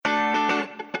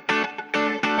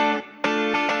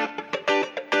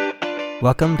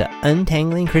Welcome to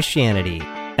Untangling Christianity,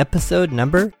 episode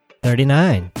number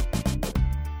 39.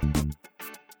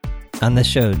 On this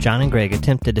show, John and Greg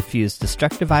attempt to diffuse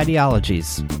destructive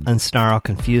ideologies, unsnarl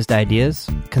confused ideas,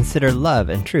 consider love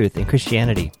and truth in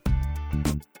Christianity.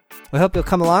 We hope you'll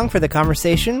come along for the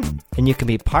conversation, and you can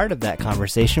be part of that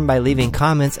conversation by leaving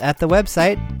comments at the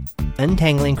website,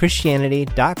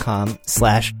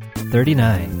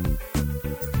 untanglingchristianity.com/39.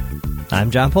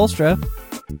 I'm John Polstra.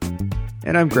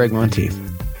 And I'm Greg Monteith.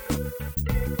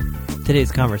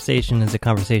 Today's conversation is a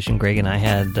conversation Greg and I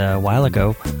had a while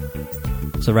ago.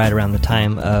 So right around the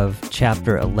time of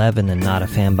Chapter 11 and Not a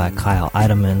Fan by Kyle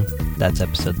Idleman. That's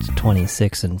episodes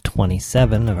 26 and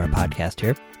 27 of our podcast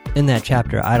here. In that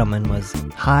chapter, Idleman was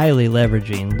highly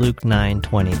leveraging Luke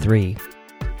 9:23.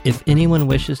 If anyone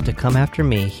wishes to come after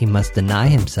me, he must deny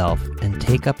himself and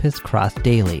take up his cross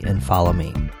daily and follow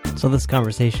me. So this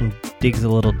conversation digs a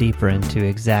little deeper into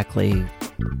exactly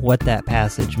what that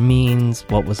passage means,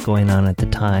 what was going on at the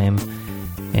time,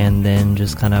 and then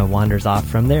just kind of wanders off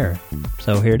from there.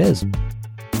 So here it is.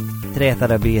 Today I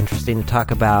thought it'd be interesting to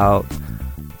talk about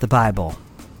the Bible.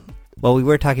 Well, we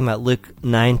were talking about Luke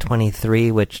 9:23,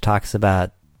 which talks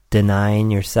about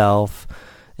denying yourself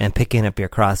and picking up your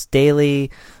cross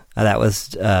daily. That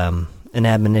was an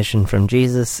admonition from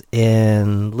Jesus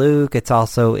in Luke. It's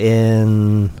also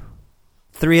in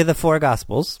 3 of the 4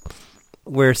 Gospels.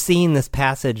 We're seeing this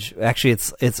passage, actually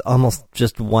it's almost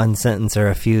just one sentence or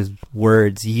a few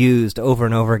words used over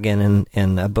and over again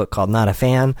in a book called Not a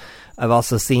Fan. I've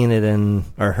also seen it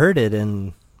or heard it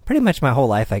in pretty much my whole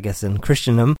life, I guess, in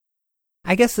Christendom.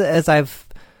 I guess as I've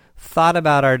thought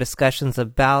about our discussions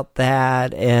about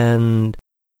that and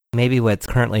maybe what's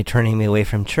currently turning me away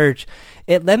from church,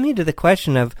 it led me to the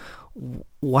question of,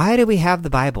 why do we have the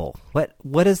Bible?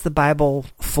 What is the Bible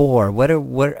for?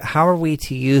 How are we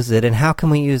to use it, and how can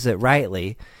we use it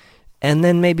rightly? And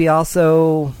then maybe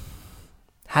also,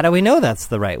 how do we know that's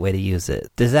the right way to use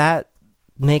it? Does that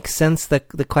make sense, the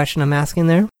question I'm asking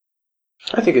there?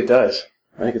 I think it does.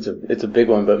 I think it's a big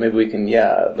one, but maybe we can,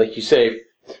 like you say,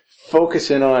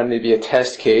 focus in on maybe a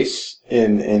test case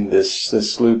in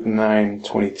this Luke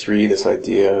 9:23, this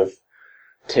idea of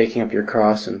taking up your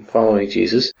cross and following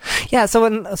Jesus. Yeah, so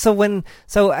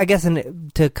I guess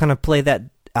to kind of play that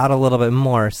out a little bit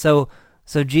more. So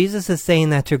Jesus is saying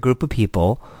that to a group of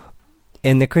people.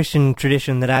 In the Christian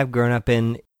tradition that I've grown up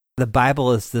in, the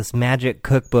Bible is this magic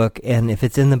cookbook, and if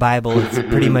it's in the Bible, it's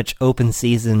pretty much open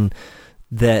season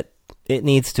that it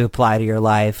needs to apply to your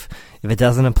life. If it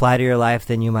doesn't apply to your life,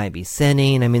 then you might be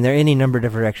sinning. I mean, there are any number of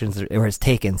different directions where it's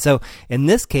taken. So in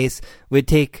this case, we'd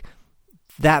take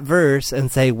that verse and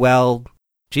say, well,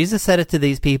 Jesus said it to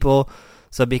these people,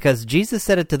 so because Jesus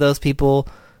said it to those people,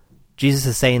 Jesus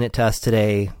is saying it to us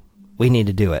today, we need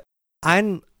to do it.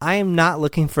 I am not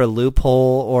looking for a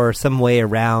loophole or some way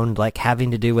around like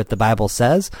having to do what the Bible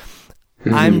says.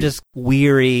 Mm-hmm. I'm just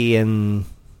weary and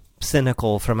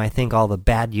cynical from, I think, all the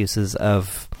bad uses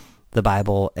of the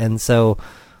Bible, and so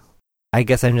I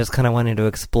guess I'm just kind of wanting to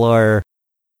explore,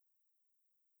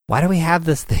 why do we have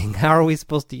this thing? How are we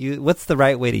supposed to use? What's the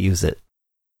right way to use it?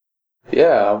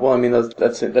 Yeah, well, I mean,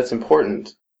 that's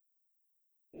important.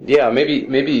 Yeah,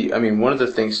 maybe. I mean, one of the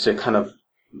things to kind of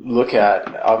look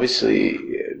at, obviously,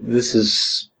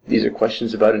 these are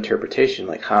questions about interpretation.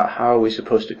 Like, how are we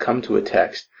supposed to come to a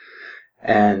text,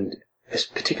 and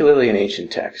particularly an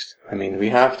ancient text? I mean, we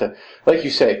have to, like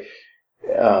you say,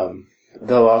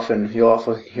 you'll often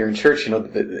hear in church,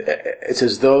 it's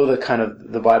as though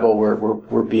the Bible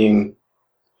we're being,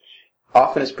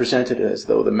 often it's presented as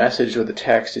though the message or the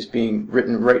text is being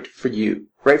written right for you,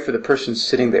 right for the person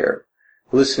sitting there,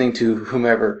 listening to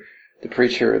whomever, the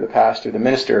preacher, the pastor, the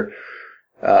minister,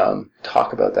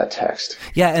 talk about that text.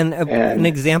 Yeah, and an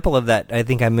example of that, I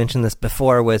think I mentioned this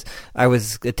before, was I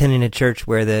was attending a church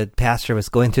where the pastor was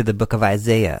going through the book of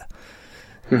Isaiah,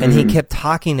 and he kept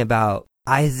talking about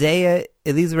Isaiah.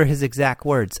 These were his exact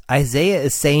words. Isaiah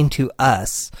is saying to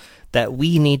us that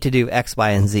we need to do X,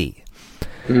 Y, and Z.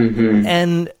 Mm-hmm.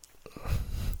 And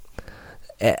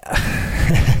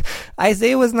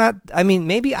Isaiah was not, I mean,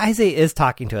 maybe Isaiah is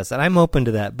talking to us, and I'm open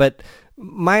to that, but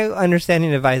my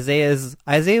understanding of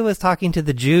Isaiah was talking to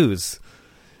the Jews.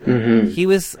 Mm-hmm. He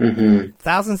was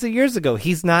thousands of years ago.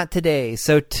 He's not today.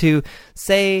 So to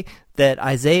say that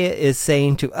Isaiah is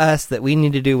saying to us that we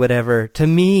need to do whatever, to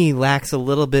me, lacks a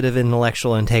little bit of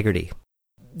intellectual integrity.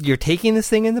 You're taking this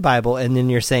thing in the Bible, and then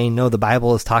you're saying, no, the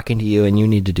Bible is talking to you, and you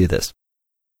need to do this.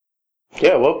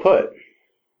 Yeah, well put.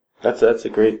 That's a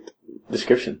great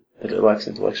description. It lacks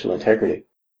intellectual integrity.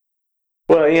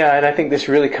 Well, yeah, and I think this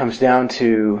really comes down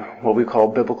to what we call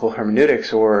biblical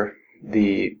hermeneutics, or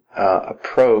the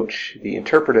approach, the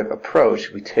interpretive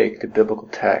approach we take to biblical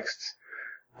texts.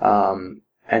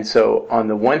 And so on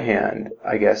the one hand,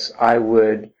 I guess I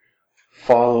would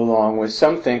follow along with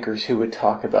some thinkers who would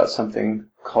talk about something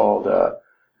called,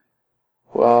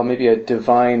 maybe a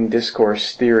divine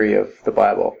discourse theory of the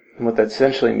Bible. And what that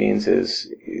essentially means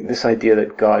is this idea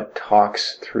that God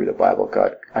talks through the Bible.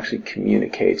 God actually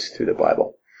communicates through the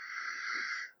Bible.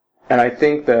 And I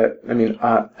think that,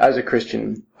 as a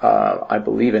Christian, I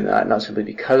believe in that, not simply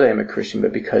because I am a Christian,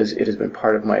 but because it has been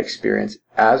part of my experience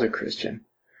as a Christian.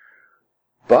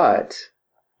 But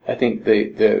I think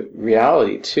the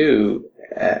reality, too,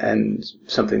 and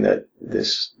something that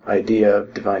this idea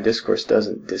of divine discourse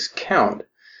doesn't discount,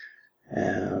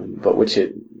 but which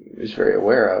it is very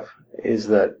aware of, is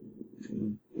that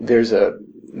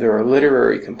there are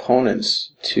literary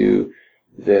components to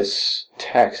this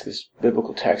text, this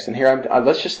biblical text. And here,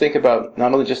 let's just think about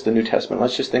not only just the New Testament,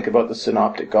 let's just think about the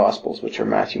Synoptic Gospels, which are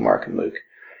Matthew, Mark, and Luke.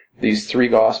 These three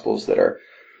Gospels that are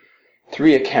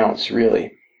three accounts,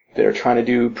 really, that are trying to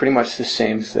do pretty much the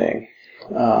same thing.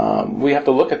 We have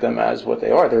to look at them as what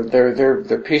they are.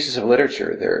 They're pieces of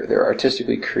literature. They're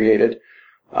artistically created.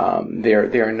 They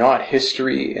are not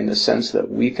history in the sense that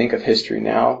we think of history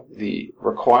now. The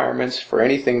requirements for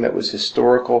anything that was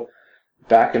historical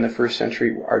back in the first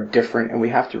century are different, and we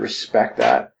have to respect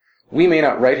that. We may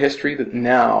not write history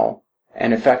now,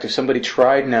 and in fact, if somebody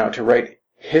tried now to write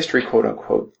history, quote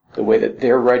unquote, the way that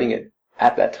they're writing it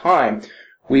at that time,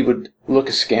 we would look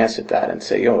askance at that and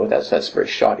say, that's very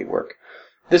shoddy work.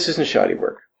 This isn't shoddy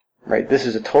work, right? This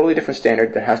is a totally different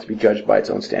standard that has to be judged by its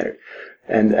own standard.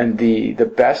 And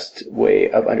the best way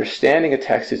of understanding a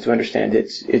text is to understand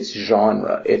its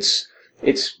genre, its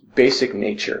basic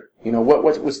nature. What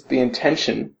was the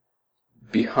intention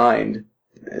behind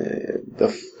the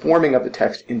forming of the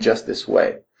text in just this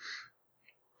way,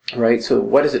 right? So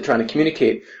what is it trying to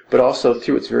communicate, but also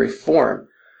through its very form?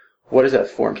 What does that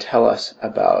form tell us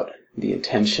about the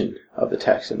intention of the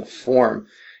text? And the form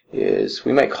is,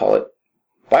 we might call it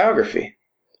biography.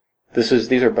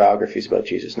 These are biographies about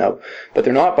Jesus. Now, but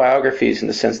they're not biographies in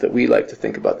the sense that we like to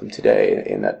think about them today,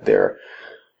 in that they're,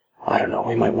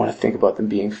 we might want to think about them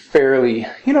being fairly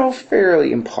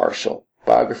impartial.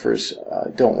 Biographers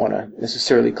don't want to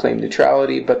necessarily claim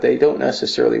neutrality, but they don't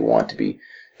necessarily want to be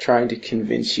trying to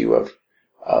convince you of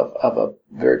a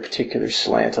very particular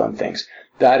slant on things.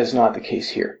 That is not the case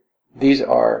here. These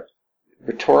are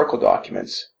rhetorical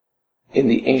documents in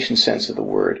the ancient sense of the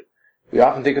word. We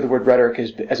often think of the word rhetoric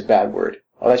as a bad word.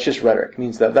 Oh, that's just rhetoric. It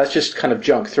means that's just kind of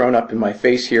junk thrown up in my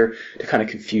face here to kind of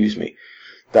confuse me.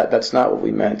 That's not what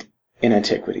we meant in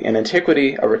antiquity. In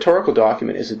antiquity, a rhetorical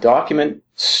document is a document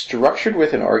structured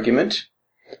with an argument,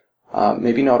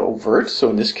 maybe not overt. So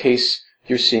in this case,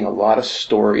 you're seeing a lot of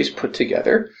stories put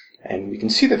together, and we can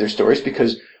see that they're stories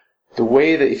because the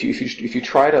way that if you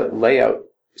try to lay out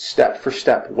step for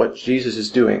step what Jesus is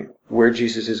doing, where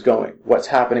Jesus is going, what's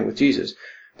happening with Jesus,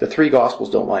 the three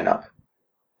Gospels don't line up.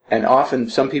 And often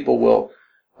some people will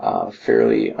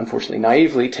fairly, unfortunately,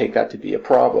 naively take that to be a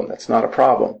problem. That's not a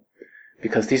problem,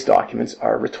 because these documents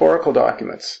are rhetorical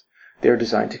documents. They're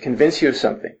designed to convince you of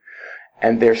something.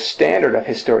 And their standard of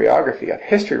historiography, of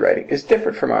history writing, is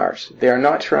different from ours. They are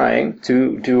not trying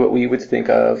to do what we would think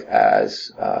of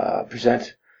as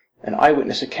present an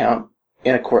eyewitness account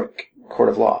in a court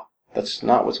of law. That's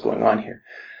not what's going on here.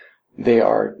 They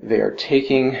are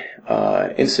taking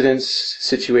incidents,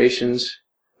 situations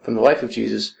from the life of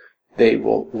Jesus. They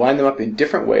will line them up in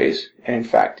different ways. And in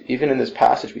fact, even in this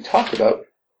passage we talked about,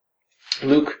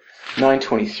 Luke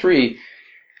 9:23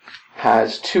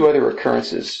 has two other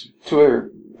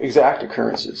exact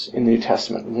occurrences in the New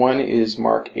Testament. One is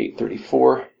Mark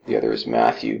 8:34. The other is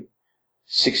Matthew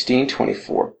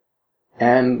 16:24.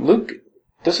 And Luke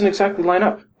doesn't exactly line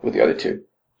up with the other two.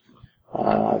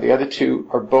 The other two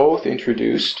are both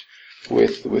introduced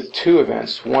with two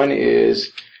events. One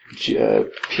is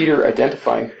Peter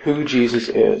identifying who Jesus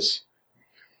is.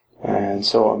 And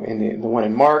so in the one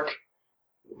in Mark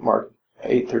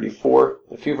 8:34,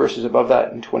 a few verses above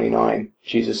that in 29,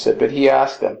 Jesus said, but he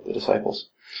asked them, the disciples,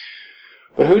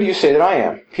 but who do you say that I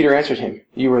am? Peter answered him,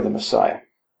 you are the Messiah.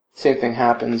 Same thing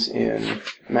happens in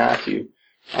Matthew.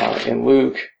 In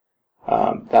Luke,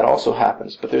 that also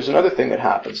happens. But there's another thing that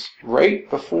happens. Right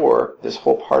before this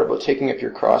whole part about taking up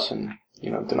your cross and,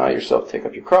 deny yourself, take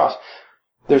up your cross,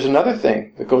 there's another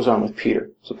thing that goes on with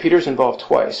Peter. So Peter's involved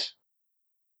twice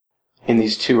in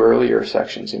these two earlier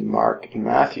sections, in Mark and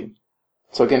Matthew.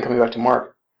 So again, coming back to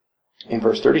Mark, in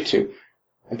verse 32,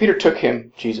 and Peter took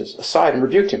him, Jesus, aside and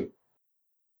rebuked him.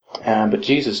 But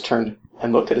Jesus turned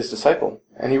and looked at his disciple,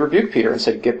 and he rebuked Peter and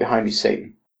said, get behind me,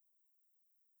 Satan.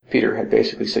 Peter had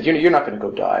basically said, you're not going to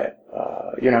go die.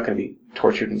 You're not going to be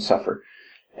tortured and suffer.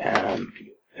 And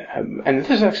this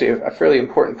is actually a fairly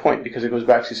important point, because it goes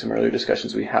back to some earlier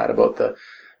discussions we had about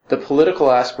the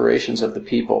political aspirations of the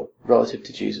people relative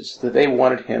to Jesus, that they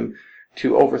wanted him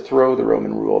to overthrow the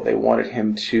Roman rule. They wanted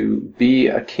him to be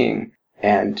a king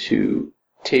and to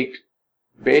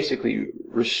basically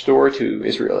restore to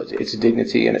Israel its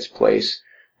dignity and its place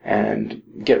and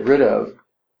get rid of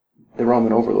the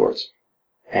Roman overlords.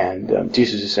 And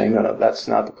Jesus is saying, no, that's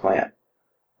not the plan.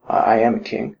 I am a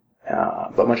king,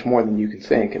 but much more than you can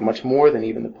think, and much more than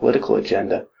even the political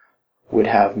agenda would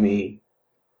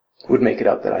make it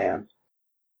out that I am.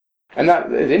 And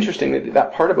that is interesting,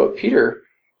 that part about Peter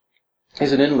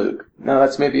isn't in Luke. Now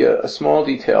that's maybe a small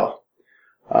detail,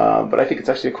 but I think it's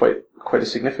actually quite a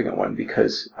significant one,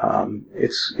 because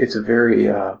it's a very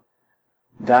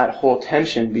that whole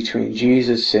tension between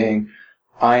Jesus saying,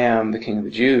 I am the King of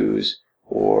the Jews,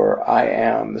 or I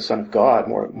am the Son of God,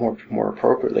 more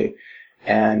appropriately,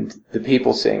 and the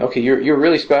people saying, okay, you're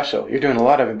really special. You're doing a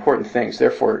lot of important things.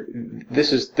 Therefore,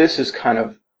 this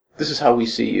is how we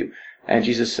see you. And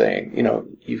Jesus saying,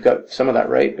 you've got some of that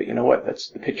right, but you know what?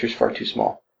 The picture's far too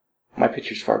small. My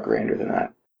picture's far grander than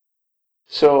that.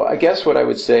 So I guess what I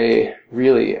would say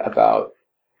really about,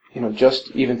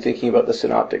 just even thinking about the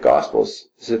Synoptic Gospels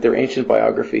is that they're ancient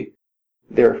biography.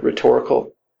 They're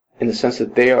rhetorical in the sense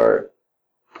that they are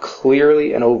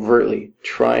clearly and overtly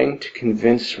trying to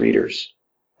convince readers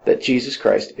that Jesus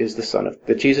Christ is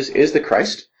that Jesus is the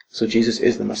Christ, so Jesus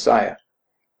is the Messiah.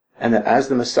 And that as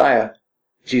the Messiah,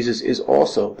 Jesus is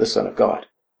also the Son of God.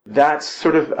 That's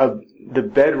sort of the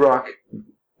bedrock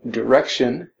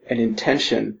direction and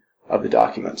intention of the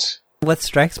documents. What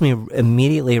strikes me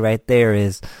immediately right there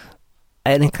is,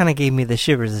 and it kind of gave me the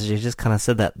shivers as you just kind of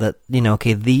said that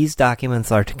okay, these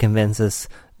documents are to convince us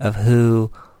of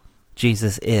who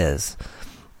Jesus is,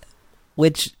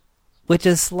 which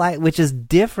is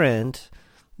different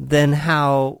than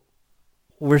how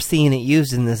we're seeing it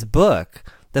used in this book.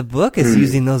 The book is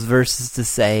using those verses to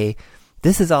say,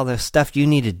 this is all the stuff you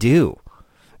need to do,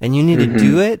 and you need to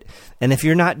do it, and if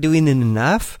you're not doing it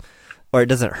enough, or it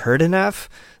doesn't hurt enough,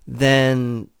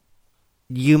 then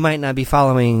you might not be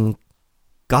following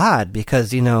God,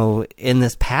 because, in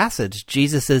this passage,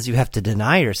 Jesus says you have to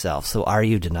deny yourself. So are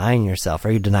you denying yourself?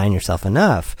 Are you denying yourself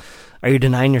enough? Are you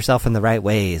denying yourself in the right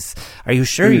ways? Are you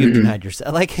sure you denied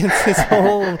yourself? Like, it's this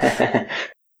whole,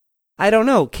 I don't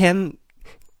know, can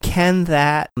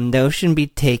that notion be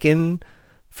taken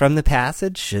from the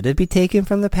passage? Should it be taken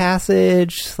from the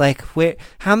passage? Like,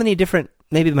 how many different,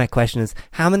 maybe my question is,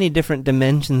 how many different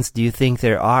dimensions do you think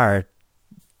there are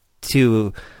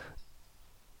to,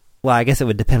 well, I guess it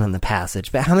would depend on the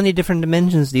passage, but how many different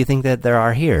dimensions do you think that there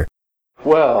are here?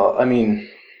 Well, I mean,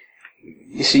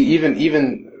 you see,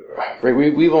 even right,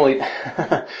 we've only,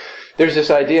 there's this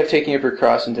idea of taking up your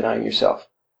cross and denying yourself.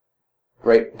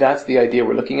 Right? That's the idea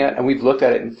we're looking at, and we've looked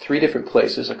at it in 3 different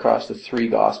places across the 3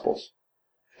 Gospels.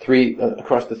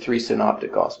 Across the 3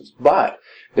 Synoptic Gospels. But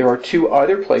there are 2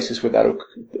 other places where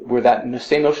that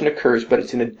same notion occurs, but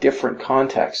it's in a different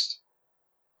context.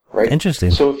 Right?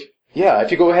 Interesting. So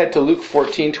if you go ahead to Luke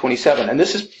 14:27, and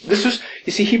this was,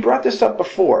 you see, he brought this up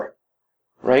before,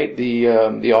 right?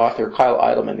 The author, Kyle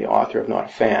Idleman, the author of Not a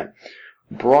Fan,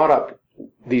 brought up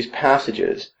these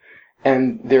passages,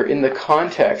 and they're in the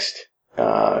context.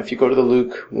 If you go to the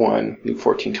Luke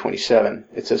 14:27,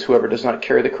 it says, "Whoever does not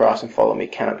carry the cross and follow me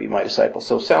cannot be my disciple."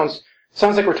 So sounds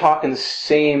like we're talking the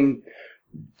same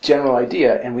general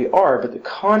idea, and we are, but the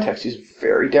context is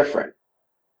very different,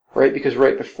 right? Because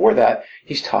right before that,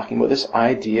 he's talking about this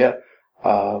idea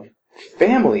of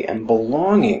family and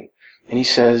belonging. And he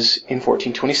says in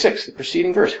 14:26, the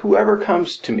preceding verse, "Whoever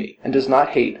comes to me and does not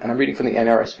hate," and I'm reading from the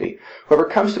NRSV, "whoever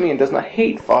comes to me and does not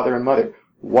hate father and mother,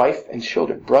 wife and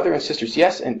children, brother and sisters,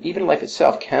 yes, and even life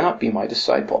itself, cannot be my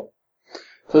disciple."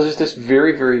 So there's this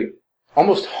very, very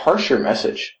almost harsher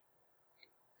message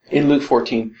in Luke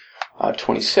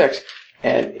 14:26,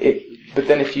 but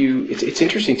then it's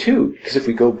interesting too, because if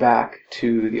we go back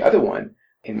to the other one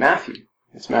in Matthew,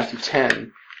 it's Matthew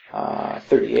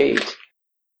 10:38,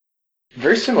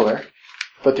 very similar,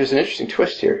 but there's an interesting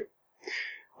twist here.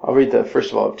 I'll read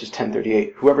first of all, just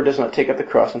 10:38. "Whoever does not take up the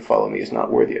cross and follow me is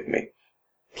not worthy of me."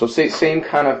 So same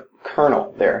kind of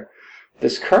kernel there.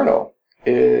 This kernel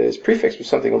is prefixed with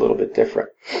something a little bit different.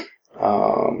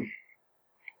 I'm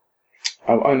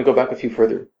going to go back a few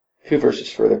verses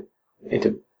further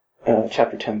into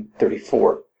chapter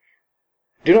 10:34.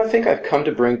 "Do not think I've come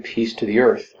to bring peace to the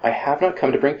earth. I have not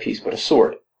come to bring peace, but a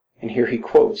sword." And here he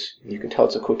quotes, and you can tell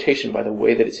it's a quotation by the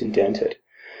way that it's indented.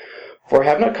 For I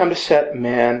have not come to set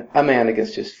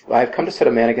I have come to set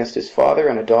a man against his father,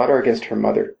 and a daughter against her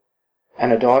mother,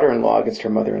 and a daughter-in-law against her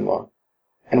mother-in-law.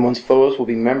 And one's foes will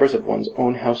be members of one's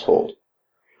own household.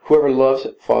 Whoever loves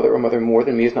father or mother more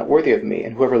than me is not worthy of me,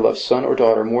 and whoever loves son or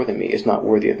daughter more than me is not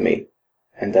worthy of me.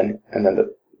 And then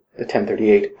the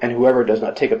 10:38, and whoever does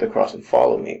not take up the cross and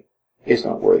follow me is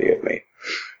not worthy of me.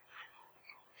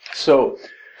 So,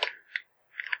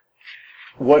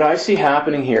 what I see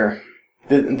happening here,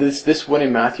 this one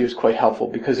in Matthew is quite helpful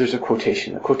because there's a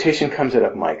quotation. The quotation comes out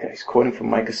of Micah. He's quoting from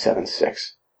Micah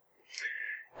 7:6.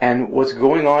 And what's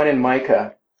going on in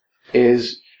Micah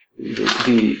is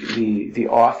the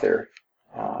author,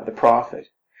 the prophet,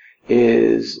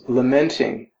 is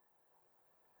lamenting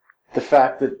the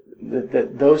fact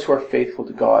that those who are faithful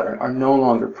to God are no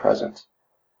longer present.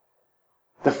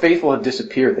 The faithful have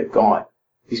disappeared. They've gone.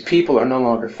 These people are no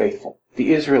longer faithful.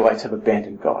 The Israelites have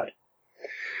abandoned God.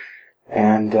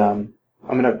 And I'm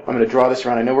gonna draw this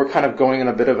around. I know we're kind of going in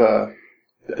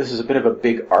this is a bit of a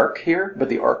big arc here, but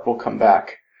the arc will come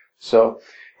back. So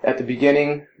at the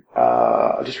beginning,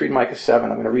 I'll just read Micah 7.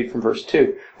 I'm going to read from verse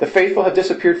 2. The faithful have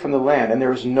disappeared from the land, and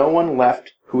there is no one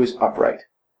left who is upright.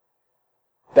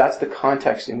 That's the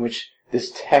context in which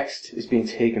this text is being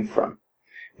taken from.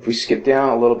 If we skip down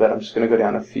a little bit, I'm just going to go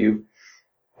down a few.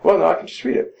 Well, no, I can just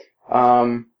read it.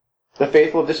 The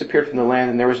faithful have disappeared from the land,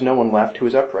 and there is no one left who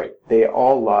is upright. They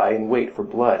all lie in wait for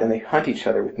blood, and they hunt each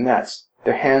other with nets.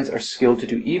 Their hands are skilled to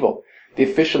do evil. The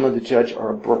official and the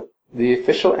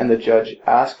judge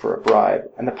ask for a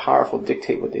bribe, and the powerful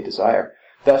dictate what they desire.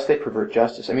 Thus they pervert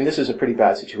justice. I mean, this is a pretty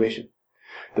bad situation.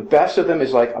 The best of them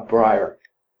is like a briar.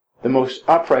 The most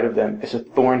upright of them is a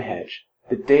thorn hedge.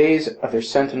 The days of their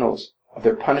sentinels, of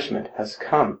their punishment, has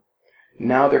come.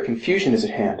 Now their confusion is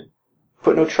at hand.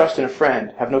 Put no trust in a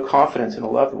friend. Have no confidence in a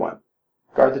loved one.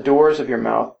 Guard the doors of your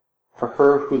mouth for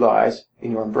her who lies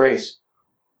in your embrace.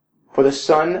 For the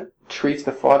son treats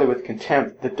the father with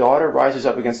contempt. The daughter rises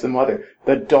up against the mother.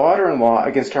 The daughter-in-law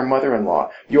against her mother-in-law.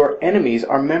 Your enemies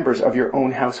are members of your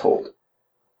own household.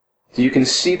 So you can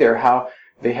see there how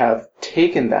they have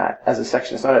taken that as a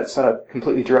section. It's not a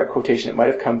completely direct quotation. It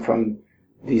might have come from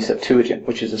the Septuagint,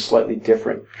 which is a slightly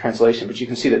different translation. But you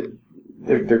can see that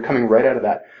they're coming right out of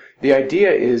that. The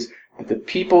idea is that the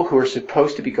people who are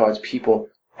supposed to be God's people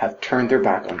have turned their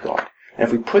back on God. And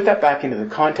if we put that back into the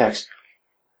context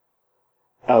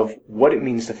of what it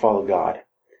means to follow God,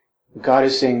 God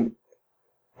is saying,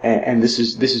 and this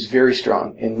is very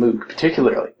strong in Luke,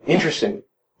 particularly interesting,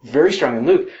 very strong in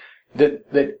Luke,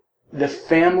 that the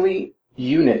family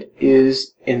unit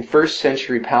is in first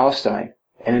century Palestine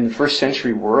and in the first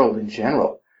century world in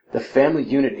general. The family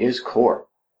unit is core.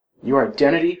 Your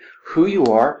identity, who you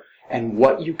are, and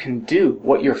what you can do,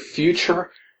 what your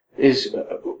future is,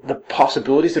 the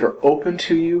possibilities that are open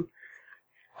to you,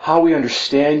 how we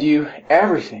understand you,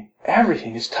 everything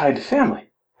is tied to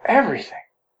family. Everything.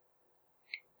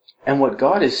 And what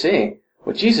God is saying,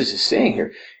 what Jesus is saying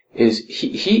here, is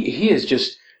he is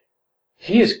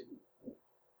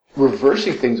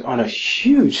reversing things on a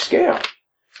huge scale.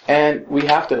 And we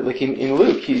have to, like in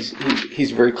Luke,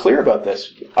 he's very clear about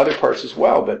this. Other parts as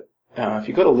well, but if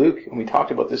you go to Luke, and we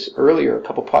talked about this earlier, a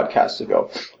couple podcasts ago,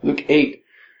 Luke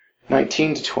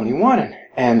 8:19 to 21,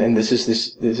 and this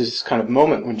is kind of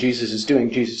moment when Jesus is doing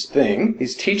Jesus' thing.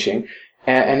 He's teaching,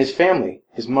 and his family,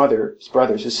 his mother, his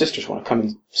brothers, his sisters want to come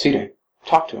and see him,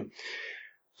 talk to him.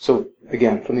 So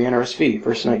again, from the NRSV,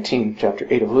 verse 19, chapter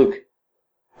 8 of Luke.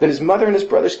 Then his mother and his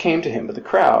brothers came to him, but they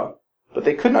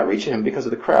could not reach him because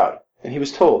of the crowd. And he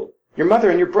was told, "Your mother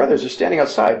and your brothers are standing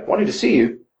outside, wanting to see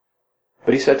you."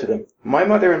 But he said to them, "My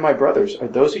mother and my brothers are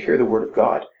those who hear the word of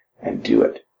God and do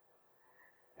it."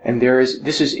 And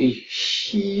this is a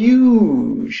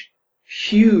huge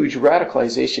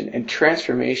radicalization and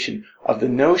transformation of the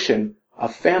notion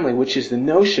of family, which is the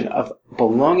notion of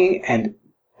belonging and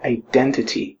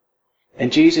identity.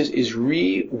 And Jesus is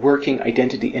reworking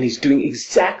identity, and he's doing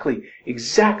exactly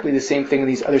the same thing in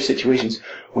these other situations.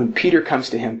 When Peter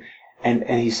comes to him and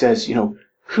he says,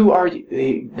 "Who are you?"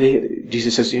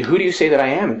 Jesus says, "Who do you say that I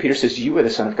am?" And Peter says, "You are the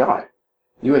Son of God.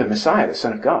 You are the Messiah, the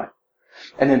Son of God."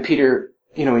 And then Peter,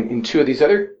 in two of these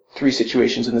other three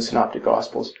situations in the Synoptic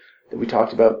Gospels that we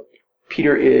talked about,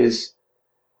 Peter is,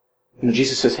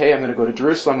 Jesus says, "Hey, I'm going to go to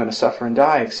Jerusalem, I'm going to suffer and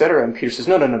die, etc." And Peter says,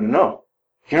 No.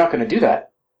 You're not going to do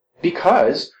that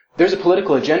because there's a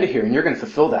political agenda here and you're going to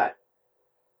fulfill that.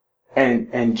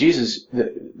 And Jesus,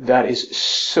 that is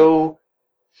so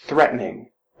threatening.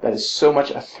 That is so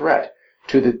much a threat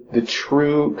to the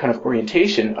true kind of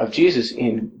orientation of Jesus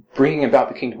in bringing about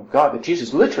the kingdom of God, that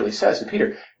Jesus literally says to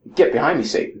Peter, "Get behind me,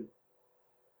 Satan."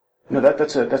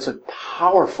 That's a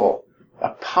powerful a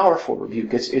powerful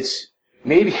rebuke. It's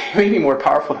maybe more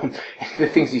powerful than the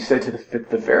things he said to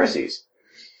the Pharisees,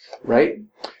 right?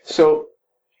 So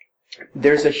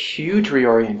there's a huge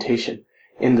reorientation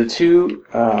in the two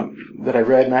that I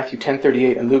read, Matthew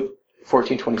 10:38 and Luke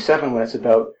 14:27, when it's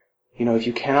about, if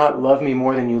you cannot love me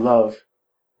more than you love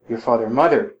your father and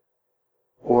mother,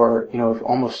 or,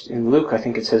 almost in Luke, I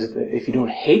think it says, if you don't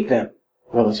hate them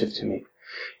relative to me.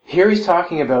 Here he's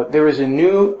talking about there is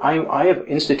I have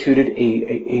instituted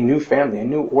a new family, a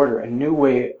new order, a new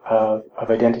way of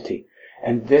identity.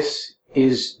 And this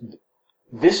is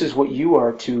what you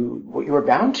are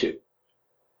bound to.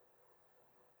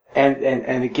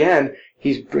 And again,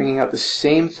 he's bringing out the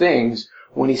same things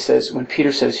when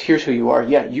Peter says, here's who you are.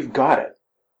 Yeah, you've got it.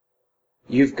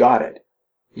 You've got it.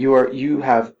 You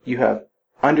have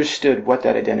understood what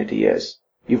that identity is.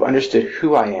 You've understood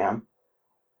who I am,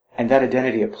 and that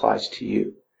identity applies to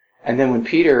you. And then when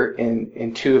Peter,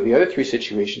 in two of the other three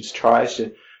situations, tries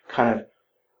to kind of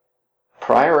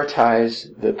prioritize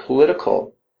the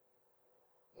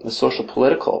social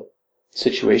political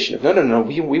situation of, no,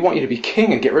 we want you to be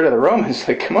king and get rid of the Romans.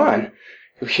 Like, come on,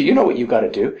 you know what you got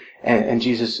to do. And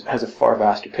Jesus has a far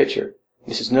vaster picture.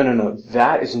 He says, no,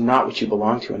 that is not what you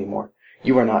belong to anymore.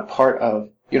 You are not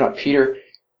you're not Peter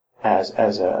as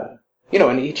a,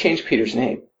 and he changed Peter's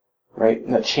name, right?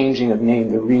 And that changing of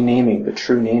name, the renaming, the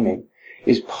true naming,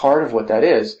 is part of what that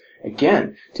is.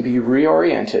 Again, to be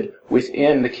reoriented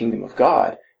within the kingdom of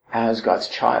God as God's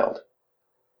child.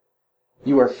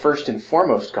 You are first and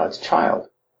foremost God's child.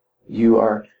 You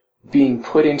are being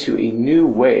put into a new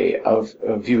way of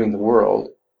viewing the world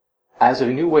as a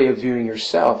new way of viewing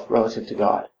yourself relative to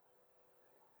God.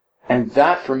 And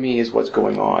that, for me, is what's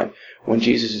going on when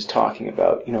Jesus is talking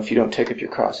about, if you don't take up your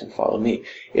cross and follow me.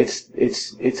 It's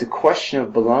a question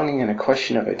of belonging and a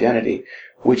question of identity,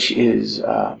 which is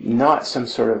not some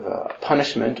sort of a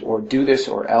punishment or do this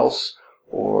or else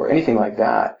or anything like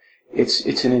that.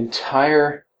 It's an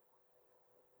entire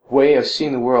way of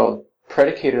seeing the world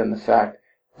predicated on the fact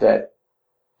that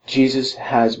Jesus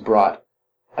has brought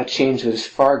a change that is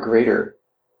far greater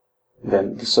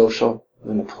than the social,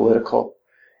 than the political,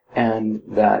 and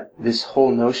that this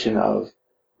whole notion of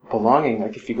belonging,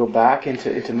 like if you go back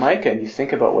into Micah and you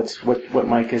think about what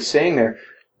Micah is saying there,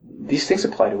 these things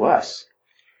apply to us,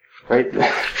 right?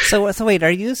 So wait,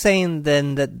 are you saying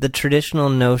then that the traditional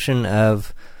notion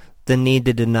of the need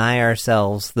to deny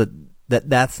ourselves,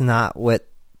 that's not what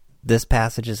this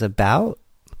passage is about?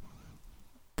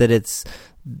 That it's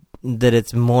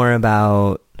more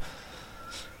about,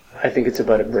 I think it's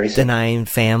about embracing, denying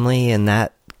family and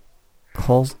that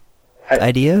whole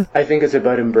idea? I think it's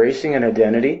about embracing an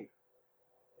identity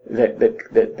that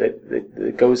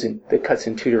cuts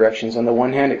in two directions. On the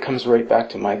one hand, it comes right back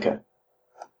to Micah,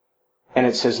 and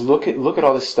it says, look at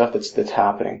all this stuff that's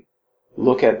happening.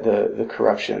 Look at the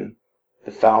corruption,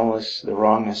 the foulness, the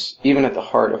wrongness, even at the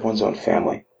heart of one's own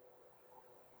family.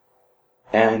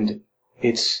 And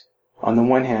it's, on the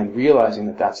one hand, realizing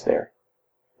that that's there.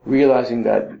 Realizing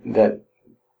that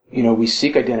we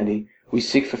seek identity, we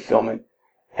seek fulfillment,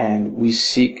 and we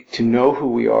seek to know who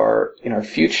we are in our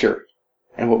future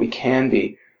and what we can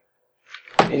be,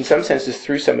 in some senses,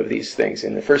 through some of these things.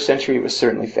 In the first century, it was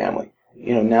certainly family.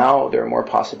 Now there are more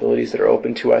possibilities that are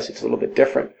open to us. It's a little bit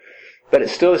different. But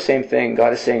it's still the same thing.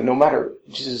 God is saying, no matter,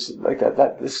 Jesus, like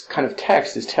that this kind of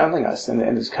text is telling us and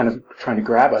is kind of trying to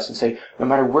grab us and say, no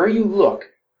matter where you look,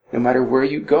 no matter where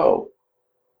you go,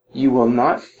 you will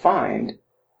not find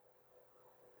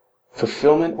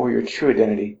fulfillment or your true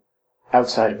identity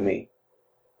outside of me.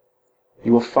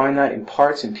 You will find that in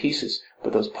parts and pieces,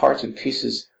 but those parts and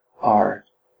pieces are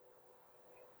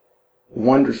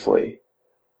wonderfully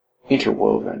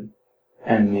interwoven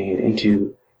and made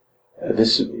into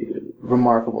this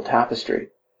remarkable tapestry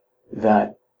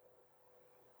that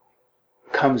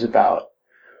comes about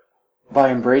by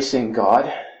embracing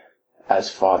God as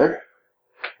Father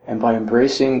and by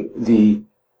embracing the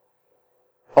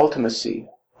ultimacy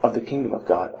of the kingdom of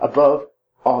God above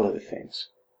all other things.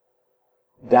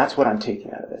 That's what I'm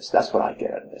taking out of this. That's what I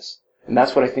get out of this. And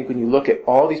that's what I think when you look at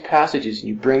all these passages and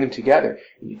you bring them together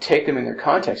and you take them in their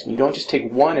context and you don't just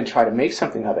take one and try to make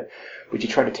something of it, but you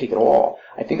try to take it all.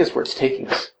 I think that's where it's taking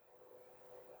us.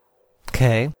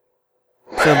 Okay.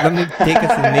 So let me take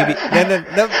us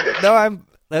in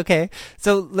okay.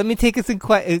 So let me take us in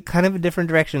quite kind of a different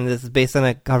direction. This is based on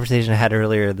a conversation I had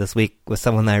earlier this week with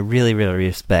someone that I really, really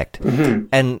respect. Mm-hmm.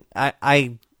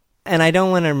 And I don't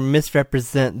want to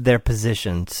misrepresent their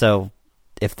position. So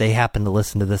if they happen to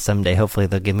listen to this someday, hopefully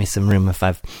they'll give me some room if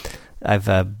I've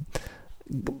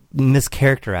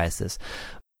mischaracterized this.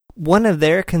 One of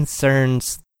their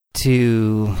concerns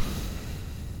to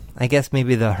I guess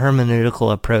maybe the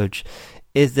hermeneutical approach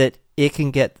is that it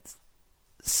can get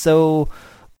so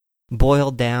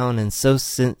boiled down and so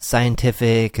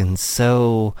scientific and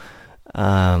so,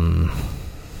 I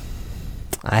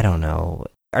don't know.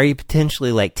 Are you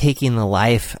potentially like taking the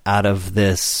life out of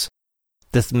this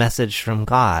message from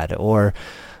God? Or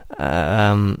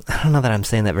I don't know that I'm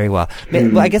saying that very well.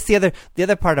 Well, I guess the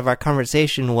other part of our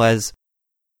conversation was,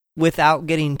 without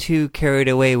getting too carried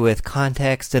away with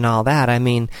context and all that, I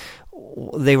mean,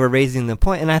 they were raising the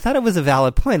point, and I thought it was a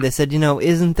valid point. They said,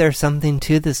 isn't there something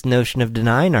to this notion of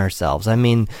denying ourselves? I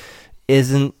mean,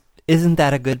 isn't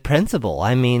that a good principle?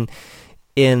 I mean,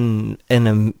 in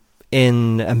a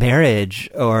marriage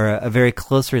or a very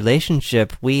close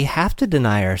relationship, we have to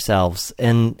deny ourselves,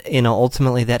 and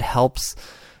ultimately that helps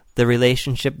the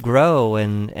relationship grow,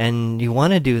 and you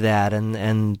want to do that,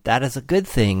 and that is a good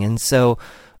thing. And so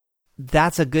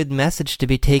that's a good message to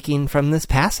be taking from this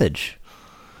passage.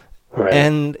 Right.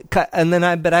 And then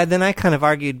I kind of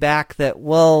argued back that,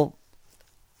 well,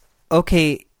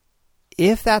 okay,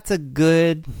 if that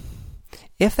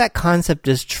concept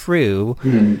is true,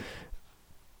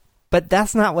 but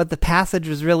that's not what the passage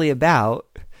was really about,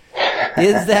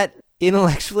 is that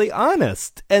intellectually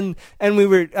honest? And I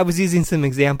was using some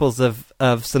examples of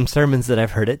some sermons that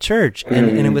I've heard at church,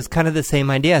 and it was kind of the same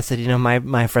idea. I said,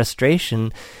 my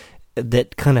frustration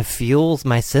that kind of fuels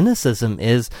my cynicism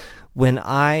is when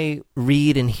I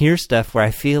read and hear stuff where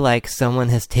I feel like someone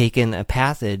has taken a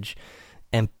passage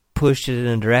and pushed it in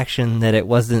a direction that it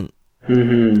wasn't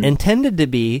intended to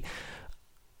be.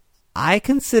 I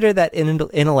consider that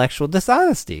intellectual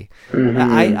dishonesty.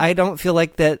 I don't feel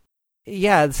like that.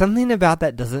 Yeah, something about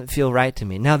that doesn't feel right to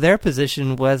me. Now, their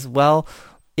position was, well,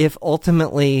 if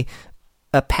ultimately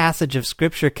a passage of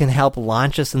Scripture can help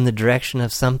launch us in the direction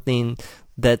of something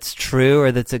that's true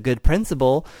or that's a good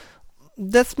principle,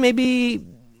 that's maybe,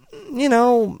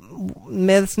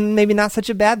 that's maybe not such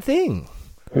a bad thing.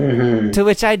 To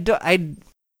which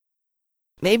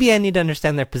maybe I need to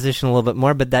understand their position a little bit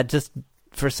more, but that just,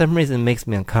 for some reason, makes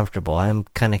me uncomfortable. I'm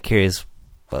kind of curious,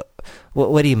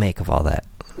 what do you make of all that?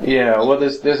 Yeah, well,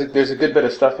 there's a good bit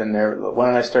of stuff in there. Why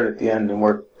don't I start at the end and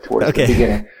work towards the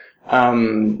beginning?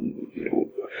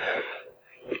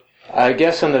 I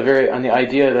guess on the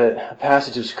idea that a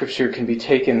passage of Scripture can be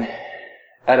taken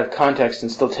out of context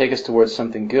and still take us towards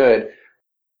something good,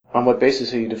 on what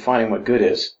basis are you defining what good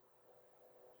is?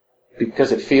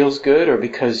 Because it feels good, or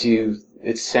because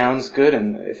it sounds good?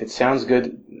 And if it sounds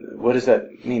good, what does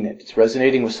that mean? It's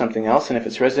resonating with something else, and if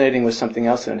it's resonating with something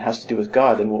else and it has to do with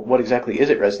God, then what exactly is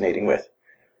it resonating with?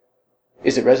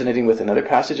 Is it resonating with another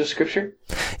passage of Scripture?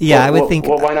 Yeah, I would think...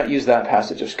 Well, why not use that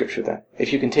passage of Scripture then?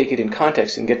 If you can take it in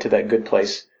context and get to that good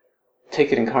place,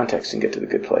 take it in context and get to the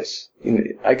good place.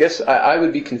 I guess I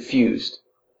would be confused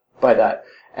by that.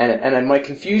 And my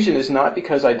confusion is not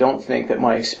because I don't think that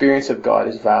my experience of God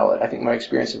is valid. I think my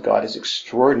experience of God is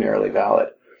extraordinarily valid.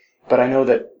 But I know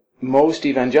that most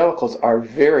evangelicals are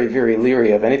very, very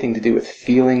leery of anything to do with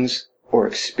feelings or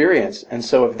experience. And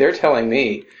so if they're telling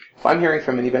me, if I'm hearing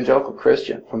from an evangelical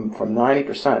Christian, from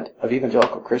 90% of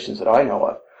evangelical Christians that I know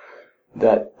of,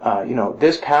 that,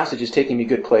 this passage is taking me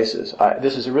good places.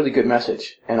 This is a really good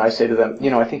message. And I say to them,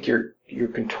 I think you're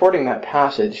contorting that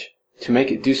passage to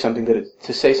make it do something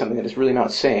to say something that it's really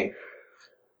not saying.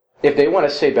 If they want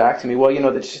to say back to me, well,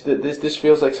 this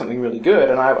feels like something really good,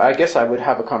 and I guess I would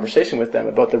have a conversation with them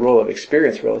about the role of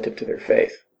experience relative to their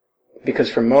faith.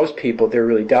 Because for most people, they're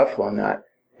really doubtful on that.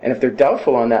 And if they're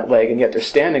doubtful on that leg and yet they're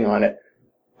standing on it,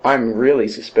 I'm really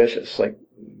suspicious. Like,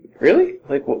 really?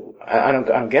 Like, well, I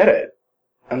don't get it.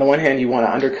 On the one hand, you want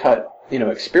to undercut,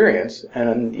 experience,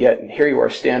 and yet here you are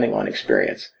standing on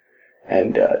experience,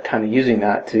 and kind of using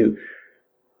that to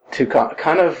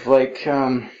kind of like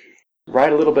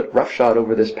ride a little bit roughshod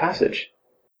over this passage.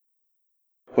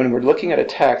 When we're looking at a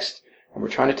text and we're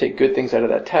trying to take good things out of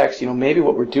that text, maybe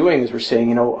what we're doing is we're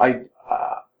saying,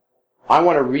 I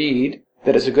want to read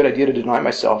that it's a good idea to deny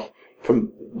myself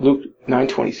from Luke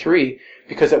 9:23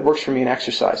 because that works for me in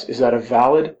exercise. Is that a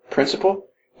valid principle?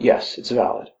 Yes, it's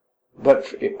valid.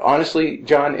 But honestly,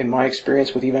 John, in my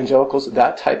experience with evangelicals,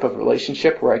 that type of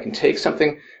relationship where I can take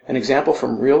something, an example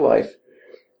from real life,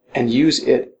 and use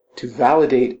it to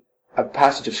validate a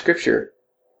passage of Scripture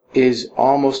is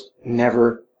almost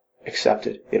never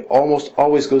accepted. It almost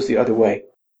always goes the other way.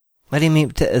 What do you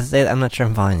mean? I'm not sure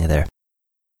I'm following you there.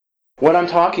 What I'm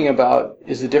talking about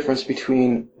is the difference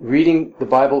between reading the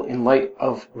Bible in light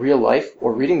of real life,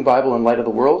 or reading the Bible in light of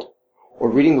the world, or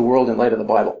reading the world in light of the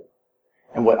Bible.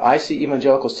 And what I see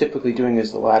evangelicals typically doing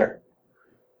is the latter.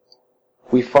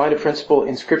 We find a principle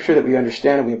in Scripture that we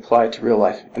understand and we apply it to real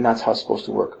life, and that's how it's supposed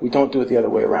to work. We don't do it the other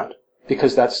way around,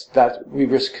 because we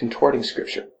risk contorting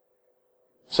Scripture.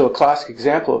 So a classic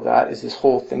example of that is this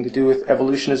whole thing to do with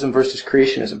evolutionism versus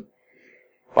creationism.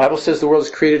 The Bible says the world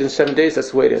is created in 7 days.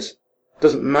 That's the way it is. It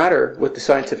doesn't matter what the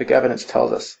scientific evidence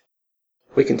tells us.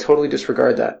 We can totally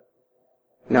disregard that.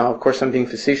 Now, of course, I'm being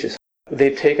facetious.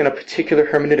 They've taken a particular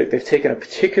hermeneutic. They've taken a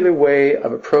particular way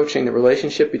of approaching the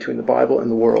relationship between the Bible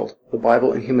and the world, the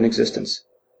Bible and human existence.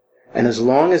 And as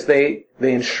long as they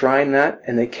enshrine that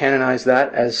and they canonize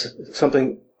that as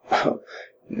something,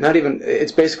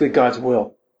 it's basically God's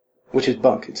will, which is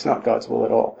bunk. It's not God's will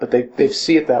at all. But they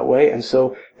see it that way, and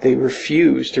so they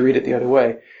refuse to read it the other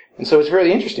way. And so it's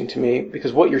really interesting to me,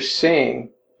 because what you're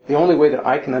saying, the only way that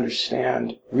I can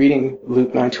understand reading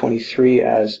Luke 9:23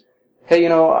 as, hey,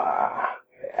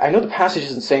 I know the passage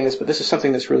isn't saying this, but this is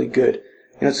something that's really good.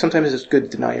 Sometimes it's good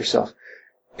to deny yourself,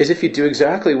 is if you do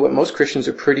exactly what most Christians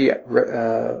are pretty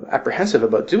apprehensive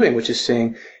about doing, which is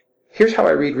saying, here's how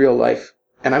I read real life,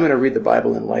 and I'm going to read the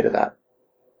Bible in light of that.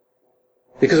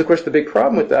 Because, of course, the big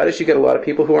problem with that is you get a lot of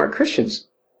people who aren't Christians,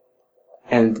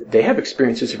 and they have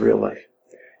experiences of real life,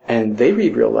 and they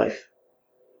read real life.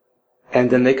 And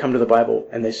then they come to the Bible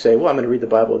and they say, well, I'm going to read the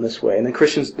Bible in this way. And then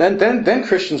Christians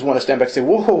want to stand back and say,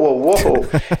 whoa.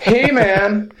 Hey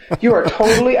man, you are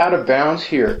totally out of bounds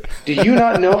here. Do you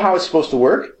not know how it's supposed to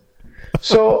work?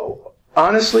 So,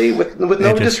 honestly, with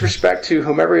no disrespect to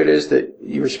whomever it is that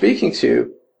you were speaking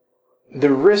to,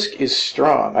 the risk is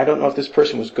strong. I don't know if this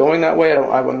person was going that way.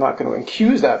 I'm not going to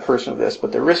accuse that person of this,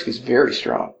 but the risk is very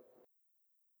strong.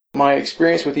 My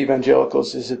experience with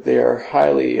evangelicals is that they are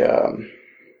highly,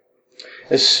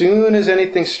 as soon as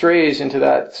anything strays into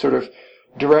that sort of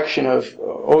direction of,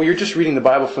 oh, you're just reading the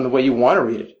Bible from the way you want to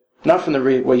read it, not from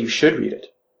the way you should read it,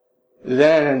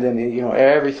 then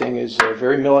everything is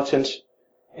very militant,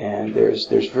 and there's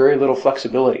very little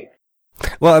flexibility.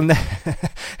 Well, and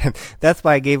that's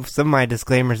why I gave some of my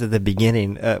disclaimers at the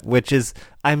beginning, which is,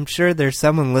 I'm sure there's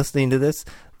someone listening to this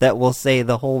that will say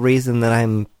the whole reason that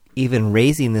I'm even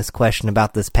raising this question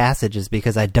about this passage is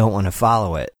because I don't want to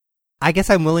follow it. I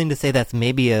guess I'm willing to say that's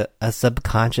maybe a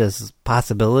subconscious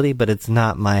possibility, but it's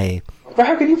not my But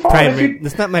how can you follow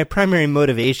it's not my primary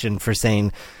motivation for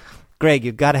saying, Greg,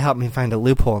 you've got to help me find a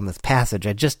loophole in this passage.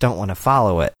 I just don't want to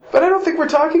follow it. But I don't think we're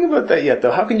talking about that yet,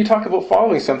 though. How can you talk about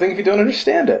following something if you don't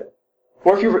understand it?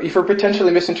 Or if you're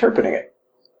potentially misinterpreting it?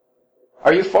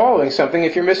 Are you following something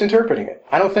if you're misinterpreting it?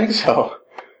 I don't think so.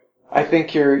 I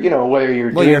think you're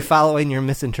you're following your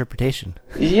misinterpretation.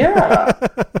 Yeah.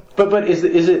 But is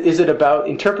it about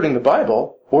interpreting the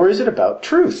Bible, or is it about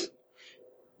truth?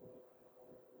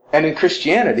 And in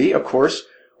Christianity, of course,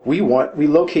 we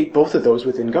locate both of those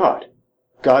within God.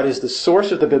 God is the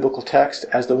source of the biblical text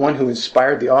as the one who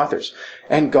inspired the authors.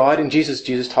 And God in Jesus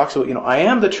talks about, I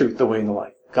am the truth, the way, and the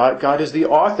life. God is the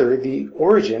author, the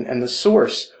origin, and the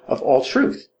source of all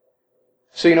truth.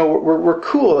 So, we're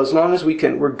cool as long as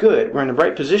we're good, we're in the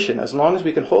right position, as long as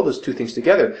we can hold those two things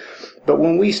together. But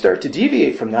when we start to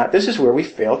deviate from that, this is where we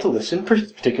fail to listen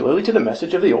particularly to the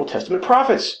message of the Old Testament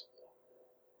prophets.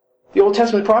 The Old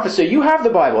Testament prophets say, you have the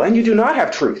Bible, and you do not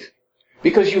have truth.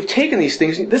 Because you've taken these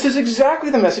things. This is exactly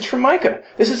the message from Micah.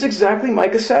 This is exactly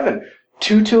Micah 7,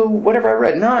 2 to whatever I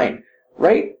read, 9,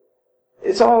 right?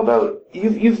 It's all about,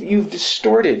 you've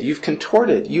distorted, you've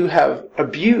contorted, you have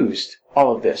abused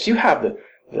all of this. You have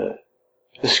the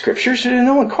scriptures, and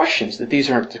no one questions that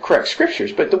these aren't the correct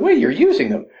scriptures, but the way you're using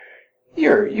them,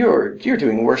 you're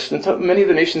doing worse than many of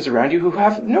the nations around you who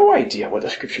have no idea what the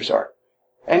scriptures are.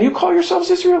 And you call yourselves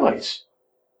Israelites.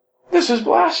 This is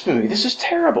blasphemy. This is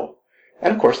terrible.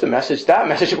 And of course that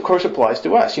message of course applies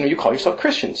to us. You call yourself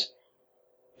Christians.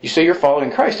 You say you're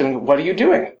following Christ, and what are you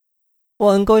doing?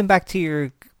 Well, and going back to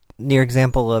your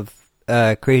example of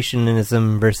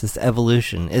creationism versus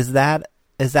evolution, is that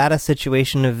a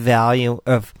situation of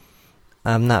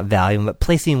but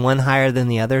placing one higher than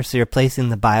the other? So you're placing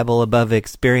the Bible above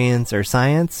experience or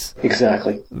science?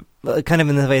 Exactly. Kind of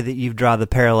in the way that you draw the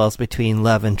parallels between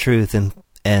love and truth,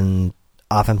 and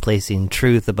often placing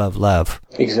truth above love.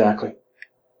 Exactly.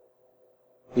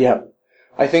 Yeah.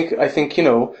 I think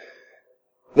the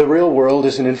real world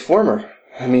is an informer.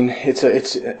 I mean, it's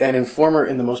an informer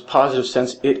in the most positive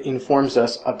sense. It informs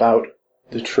us about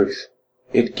the truth.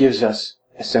 It gives us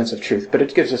a sense of truth, but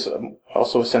it gives us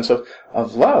also a sense of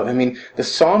love. I mean, the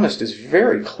psalmist is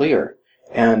very clear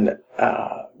and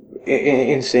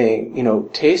in saying,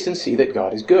 taste and see that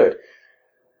God is good.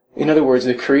 In other words,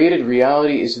 the created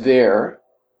reality is there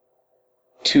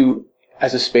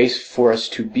as a space for us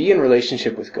to be in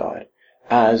relationship with God,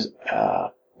 as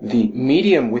the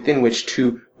medium within which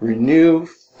to renew,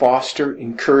 foster,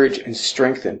 encourage, and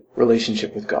strengthen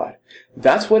relationship with God.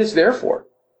 That's what it's there for.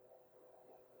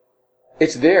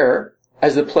 It's there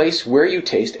as the place where you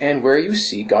taste and where you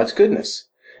see God's goodness.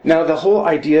 Now, the whole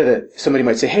idea that somebody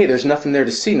might say, hey, there's nothing there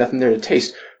to see, nothing there to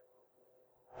taste.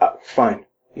 Fine.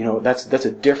 That's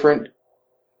a different,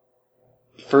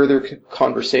 further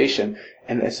conversation,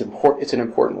 and it's an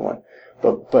important one.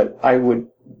 But I would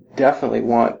definitely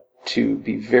want to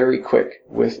be very quick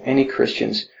with any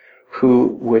Christians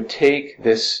who would take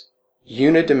this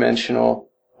unidimensional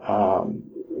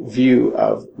view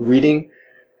of reading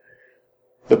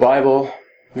the Bible,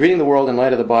 reading the world in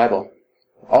light of the Bible,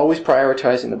 always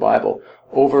prioritizing the Bible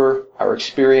over our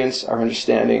experience, our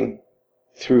understanding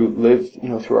through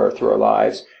our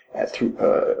lives,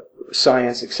 through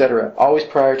science, etc. Always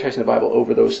prioritizing the Bible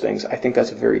over those things. I think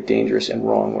that's a very dangerous and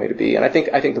wrong way to be, and I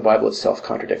think the Bible itself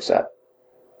contradicts that.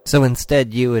 So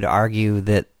instead, you would argue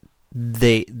that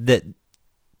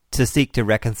to seek to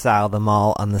reconcile them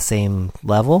all on the same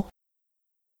level?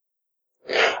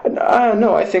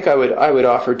 No, I think I would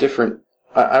offer different.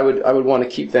 I would want to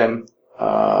keep them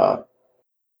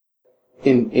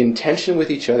in tension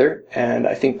with each other, and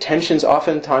I think tensions.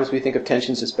 Oftentimes, we think of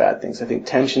tensions as bad things. I think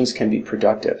tensions can be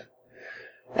productive,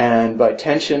 and by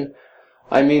tension,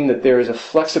 I mean that there is a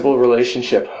flexible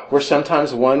relationship where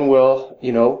sometimes one will,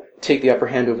 take the upper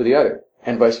hand over the other,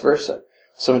 and vice versa.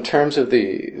 So, in terms of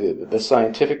the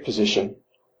scientific position,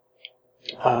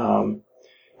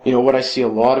 what I see a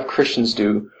lot of Christians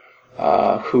do,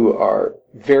 who are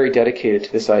very dedicated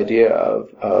to this idea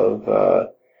of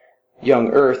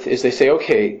young Earth, is they say,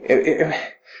 okay,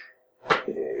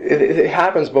 it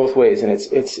happens both ways, and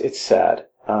it's sad.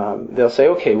 They'll say,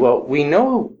 okay, well, we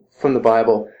know from the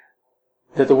Bible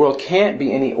that the world can't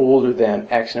be any older than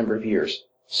X number of years.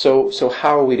 So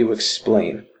how are we to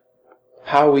explain?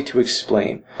 How are we to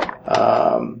explain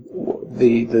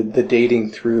the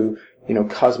dating through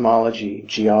cosmology,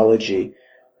 geology,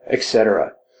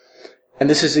 etc.? And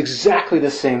this is exactly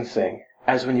the same thing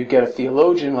as when you get a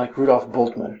theologian like Rudolf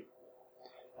Bultmann,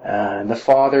 and the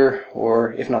father,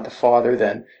 or if not the father,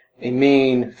 then a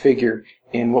main figure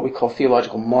in what we call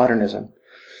theological modernism.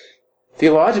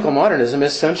 Theological modernism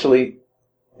is essentially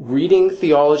reading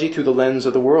theology through the lens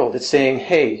of the world. It's saying,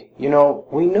 hey, we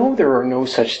know there are no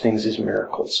such things as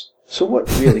miracles. So what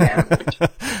really happened?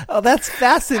 Oh, that's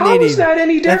fascinating. How is that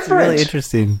any different? That's really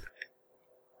interesting.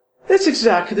 That's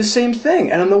exactly the same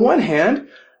thing. And on the one hand,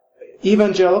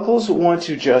 evangelicals want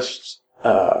to just,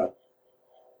 they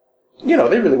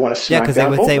really want to smack down. Yeah, because they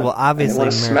would Bultmann, say, well, obviously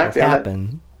miracles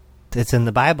happen. It's in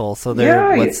the Bible, so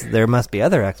there must be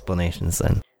other explanations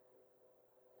then.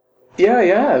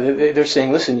 Yeah. They're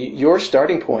saying, listen, your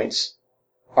starting points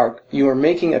you are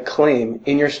making a claim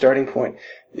in your starting point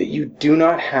that you do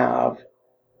not have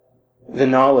the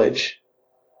knowledge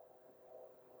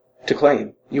to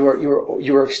claim. You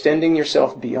are extending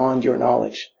yourself beyond your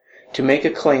knowledge to make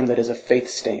a claim that is a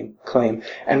faith claim,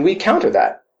 and we counter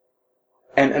that,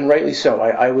 and rightly so.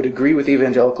 I would agree with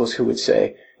evangelicals who would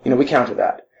say, we counter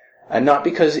that, and not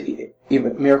because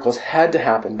even miracles had to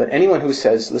happen, but anyone who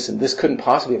says, listen, this couldn't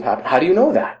possibly have happened. How do you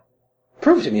know that?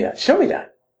 Prove to me that. Show me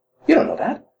that. You don't know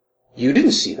that. You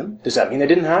didn't see them. Does that mean they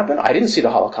didn't happen? I didn't see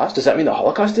the Holocaust. Does that mean the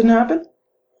Holocaust didn't happen?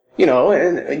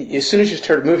 And as soon as you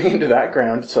start moving into that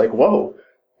ground, it's like, whoa,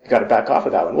 you got to back off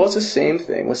of that one. Well, it's the same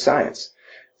thing with science.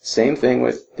 Same thing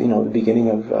with, the beginning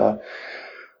of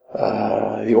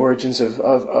the origins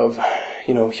of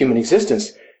human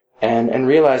existence, and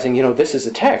realizing, this is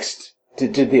a text.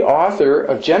 Did the author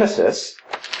of Genesis,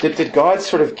 did God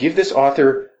sort of give this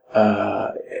author,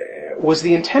 was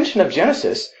the intention of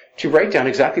Genesis to write down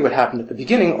exactly what happened at the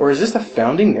beginning, or is this the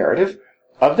founding narrative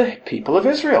of the people of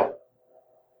Israel?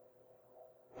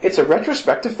 It's a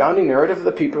retrospective founding narrative of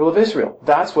the people of Israel.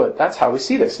 That's how we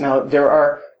see this. Now, there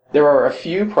are a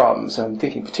few problems. I'm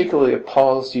thinking particularly of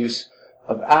Paul's use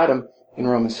of Adam in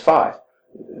Romans 5.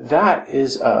 That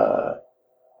is a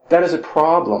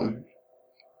problem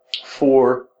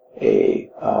for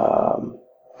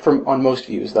on most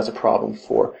views. That's a problem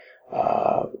for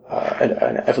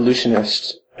an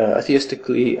evolutionist, a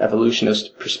theistically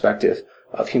evolutionist perspective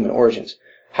of human origins.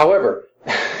 However,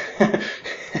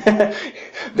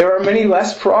 there are many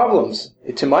less problems,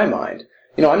 to my mind.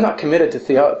 I'm not committed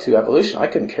to evolution. I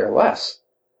couldn't care less.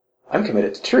 I'm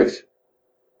committed to truth.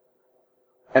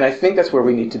 And I think that's where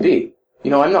we need to be.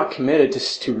 I'm not committed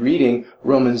to reading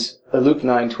Luke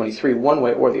 9:23 one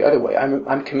way or the other way.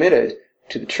 I'm committed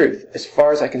to the truth. As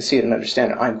far as I can see it and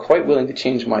understand it, I'm quite willing to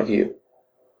change my view.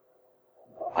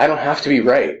 I don't have to be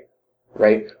right?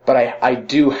 But I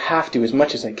do have to, as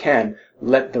much as I can,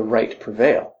 let the right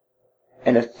prevail.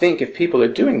 And I think if people are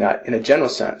doing that in a general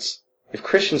sense, if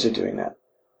Christians are doing that,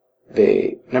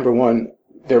 they, number one,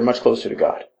 they're much closer to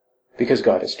God because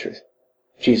God is truth.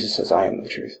 Jesus says, I am the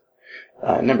truth.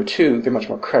 Number two, they're much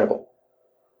more credible.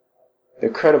 They're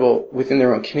credible within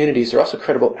their own communities. They're also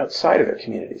credible outside of their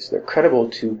communities. They're credible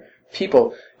to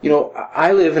people. You know,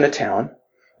 I live in a town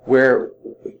where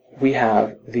we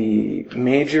have the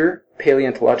major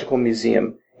paleontological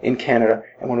museum in Canada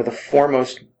and one of the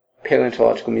foremost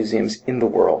paleontological museums in the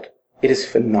world. It is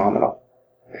phenomenal.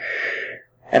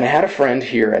 And I had a friend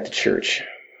here at the church,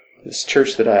 this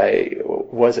church that I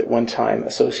was at one time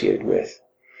associated with.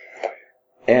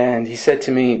 And he said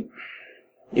to me,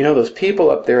 you know, those people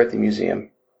up there at the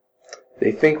museum,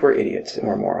 they think we're idiots and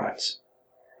we're morons.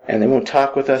 And they won't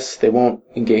talk with us, they won't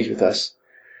engage with us.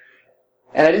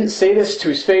 And I didn't say this to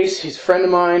his face, he's a friend of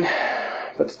mine,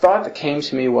 but the thought that came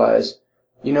to me was,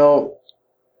 you know,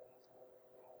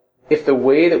 if the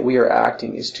way that we are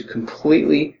acting is to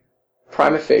completely,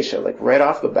 prima facie, like right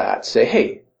off the bat, say,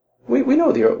 hey, we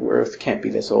know the earth can't be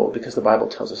this old because the Bible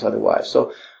tells us otherwise.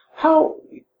 So how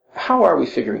are we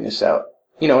figuring this out?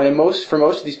 You know, and for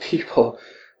most of these people,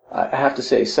 I have to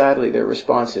say, sadly, their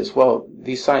response is, well,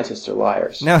 these scientists are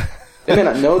liars. No. They may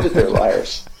not know that they're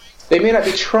liars. They may not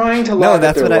be trying to lie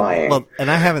that they're lying. Well, and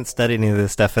I haven't studied any of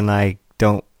this stuff, and I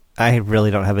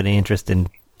really don't have any interest in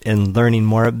learning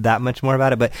that much more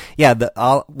about it. But yeah,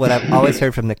 what I've always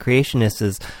heard from the creationists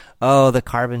is, oh, the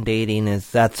carbon dating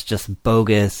that's just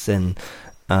bogus, and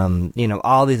you know,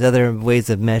 all these other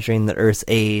ways of measuring the Earth's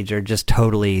age are just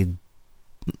totally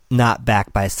not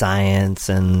backed by science,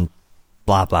 and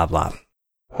blah blah blah.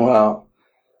 Well,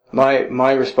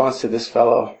 my response to this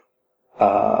fellow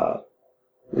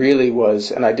really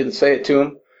was, and I didn't say it to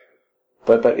him,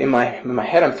 but in my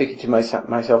head I'm thinking to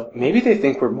myself, maybe they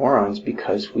think we're morons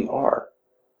because we are.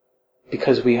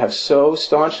 Because we have so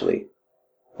staunchly,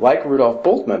 like Rudolf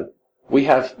Bultmann, we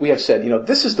have said, you know,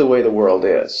 this is the way the world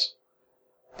is.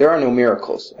 There are no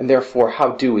miracles, and therefore,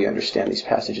 how do we understand these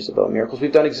passages about miracles?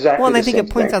 We've done exactly the same thing. Well, and I think it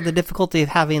points out the difficulty of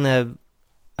having a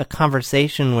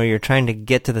conversation where you're trying to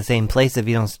get to the same place if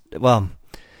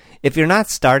you're not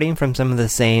starting from some of the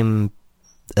same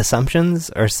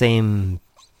assumptions or same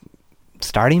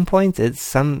starting points,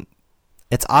 it's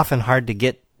often hard to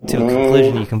get to a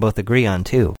conclusion you can both agree on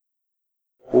too.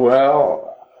 Well,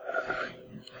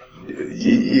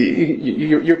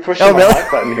 you're pushing my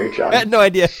hot button here, John. I had no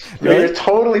idea. Really? You're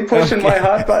totally pushing my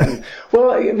hot button.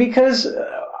 Well, because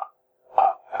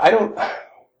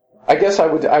I guess I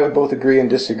would both agree and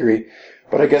disagree,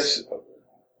 but I guess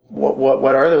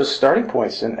what are those starting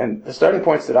points? And the starting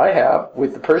points that I have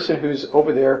with the person who's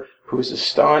over there, who is a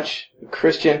staunch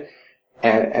Christian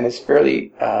and is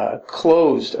fairly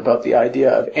closed about the idea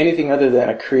of anything other than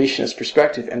a creationist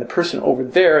perspective, and the person over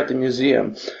there at the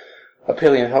museum of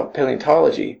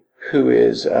paleontology who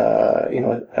is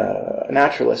a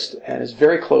naturalist and is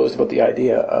very closed about the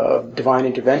idea of divine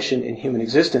intervention in human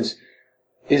existence,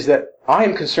 is that I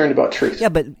am concerned about truth. Yeah,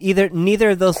 but neither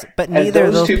of those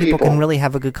people can really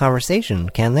have a good conversation,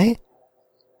 can they?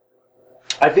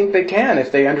 I think they can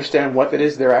if they understand what it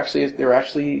is they're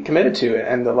actually committed to.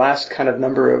 And the last kind of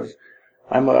number of,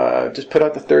 I'm just put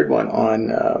out the third one on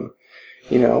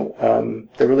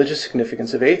the religious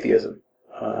significance of atheism.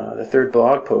 The third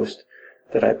blog post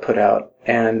that I put out,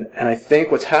 and I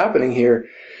think what's happening here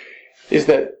is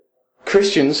that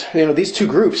Christians, these two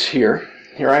groups here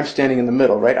I'm standing in the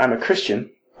middle, right? I'm a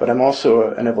Christian, but I'm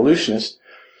also an evolutionist.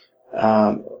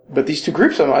 But these two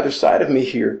groups on either side of me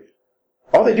here,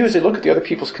 all they do is they look at the other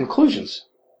people's conclusions,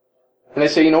 and they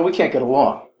say, we can't get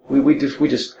along. We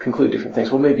just conclude different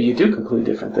things. Well, maybe you do conclude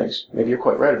different things. Maybe you're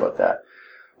quite right about that.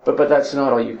 But that's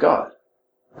not all you've got,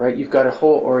 right? You've got a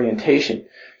whole orientation.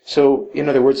 So, in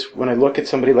other words, when I look at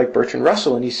somebody like Bertrand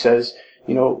Russell and he says,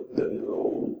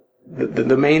 the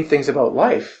main things about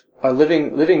life are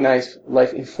living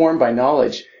life informed by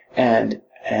knowledge and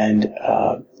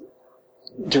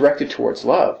directed towards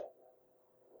love.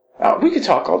 We could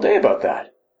talk all day about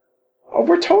that.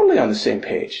 We're totally on the same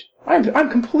page. I'm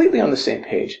completely on the same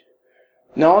page.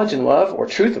 Knowledge and love, or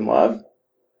truth and love,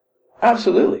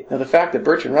 absolutely. Now, the fact that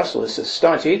Bertrand Russell is a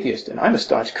staunch atheist and I'm a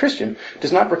staunch Christian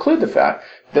does not preclude the fact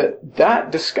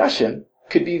that discussion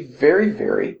could be very,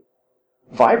 very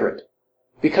vibrant,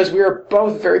 because we are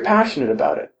both very passionate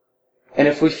about it. And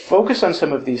if we focus on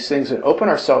some of these things and open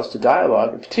ourselves to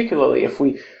dialogue, and particularly if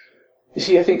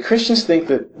I think Christians think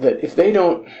that if they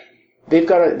don't, they've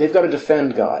got to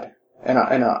defend God. And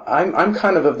I'm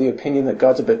kind of the opinion that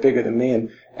God's a bit bigger than me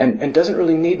and doesn't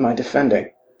really need my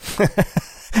defending.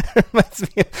 Reminds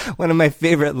me of one of my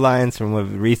favorite lines from a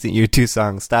recent U2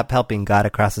 song, "Stop helping God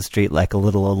across the street like a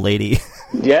little old lady."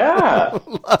 Yeah.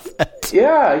 Love it.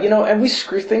 Yeah, and we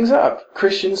screw things up.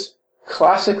 Christians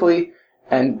classically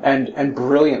and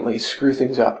brilliantly screw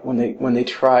things up when they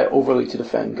try overly to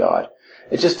defend God.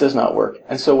 It just does not work.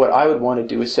 And so what I would want to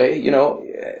do is say,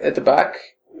 at the back,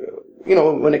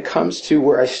 when it comes to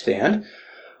where I stand,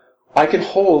 I can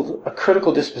hold a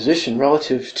critical disposition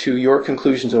relative to your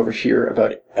conclusions over here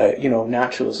about,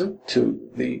 naturalism, to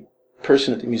the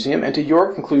person at the museum, and to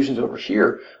your conclusions over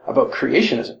here about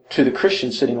creationism, to the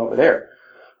Christian sitting over there.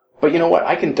 But you know what?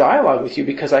 I can dialogue with you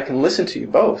because I can listen to you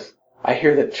both. I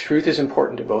hear that truth is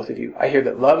important to both of you. I hear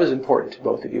that love is important to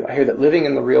both of you. I hear that living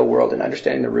in the real world and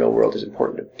understanding the real world is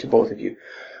important to both of you.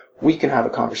 We can have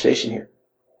a conversation here.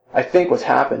 I think what's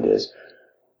happened is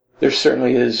there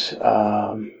certainly is,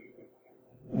 the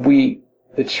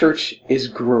church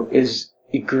is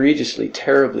egregiously,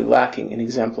 terribly lacking in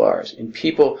exemplars, in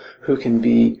people who can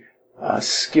be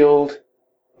skilled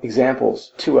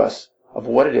examples to us of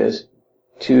what it is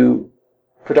to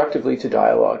productively to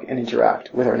dialogue and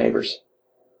interact with our neighbors.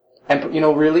 And,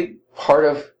 really part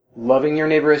of loving your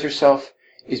neighbor as yourself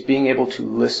is being able to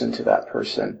listen to that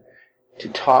person, to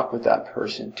talk with that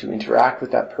person, to interact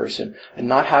with that person, and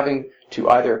not having to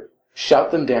either shout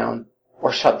them down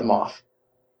or shut them off.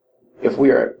 If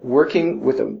we are working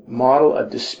with a model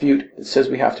of dispute that says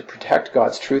we have to protect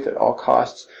God's truth at all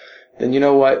costs, then you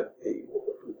know what?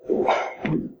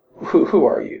 Who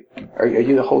are you? Are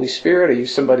you the Holy Spirit?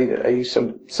 Are you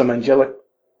some angelic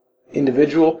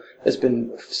individual that's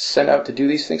been sent out to do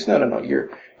these things? No.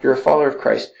 You're a follower of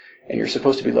Christ, and you're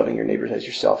supposed to be loving your neighbors as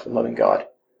yourself and loving God.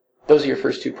 Those are your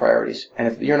first two priorities. And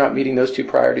if you're not meeting those two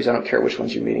priorities, I don't care which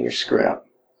ones you're meeting, you're screwing up.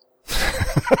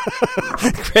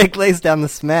 Greg lays down the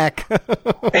smack.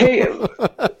 Hey,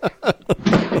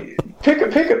 pick up.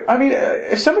 I mean,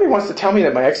 if somebody wants to tell me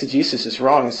that my exegesis is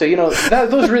wrong and say,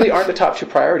 those really aren't the top two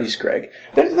priorities, Greg,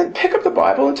 then pick up the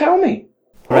Bible and tell me.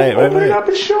 Open it up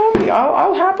and show me.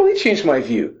 I'll happily change my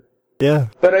view. Yeah.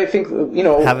 But I think,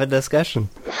 have a discussion.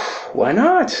 Why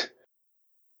not?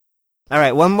 All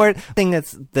right, one more thing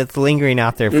that's lingering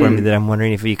out there for me that I'm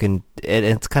wondering if you can,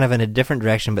 it's kind of in a different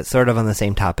direction, but sort of on the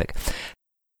same topic.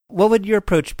 What would your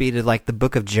approach be to, like, the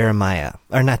book of Jeremiah?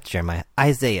 Or not Jeremiah,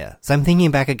 Isaiah. So I'm thinking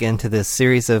back again to this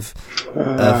series of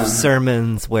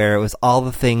sermons where it was all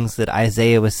the things that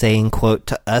Isaiah was saying, quote,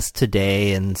 to us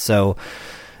today, and so,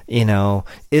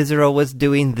 Israel was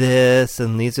doing this,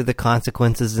 and these are the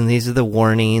consequences, and these are the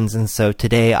warnings, and so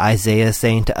today Isaiah is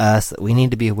saying to us that we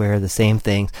need to be aware of the same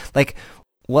things. Like,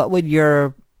 why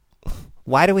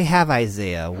do we have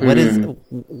Isaiah?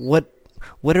 What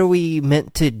are we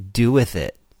meant to do with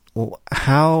it?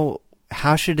 How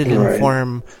should it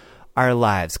inform our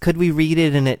lives? Could we read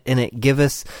it and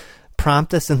it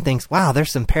prompt us and thinks, wow,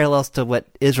 there's some parallels to what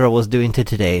Israel was doing to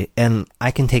today, and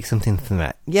I can take something from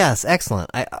that. Yes,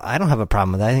 excellent. I don't have a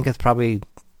problem with that. I think it's probably, in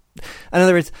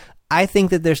other words, I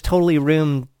think that there's totally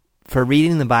room for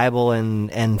reading the Bible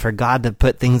and for God to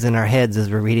put things in our heads as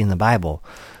we're reading the Bible.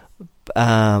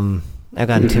 I've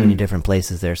gone too many different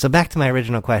places there. So back to my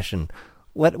original question.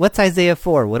 What's Isaiah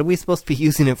for? What are we supposed to be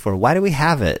using it for? Why do we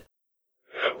have it?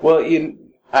 Well,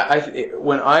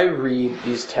 when I read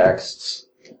these texts,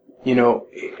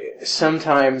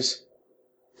 sometimes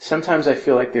I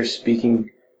feel like they're speaking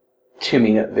to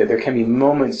me. There can be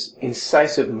moments,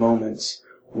 incisive moments,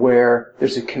 where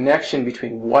there's a connection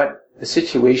between what the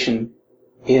situation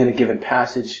in a given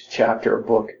passage, chapter, or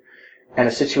book, and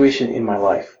a situation in my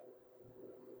life.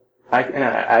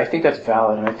 I think that's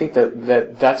valid, and I think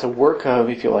that's a work of,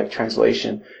 if you like,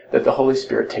 translation that the Holy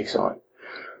Spirit takes on.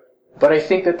 But I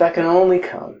think that can only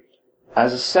come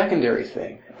as a secondary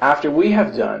thing after we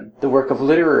have done the work of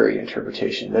literary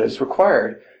interpretation that is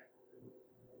required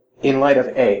in light of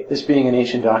A, this being an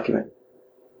ancient document,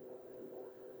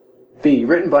 B,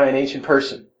 written by an ancient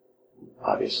person,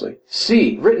 obviously,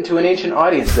 C, written to an ancient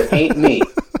audience that ain't me,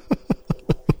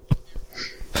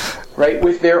 right,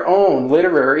 with their own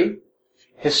literary,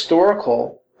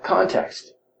 historical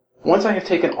context. Once I have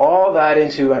taken all that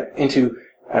into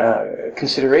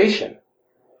consideration,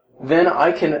 then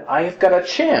I have got a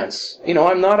chance.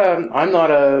 I'm not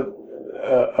a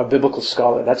biblical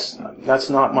scholar. That's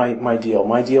not my deal.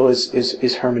 My deal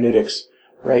is hermeneutics,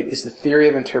 right? Is the theory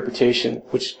of interpretation,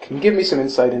 which can give me some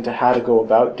insight into how to go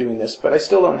about doing this, but I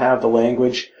still don't have the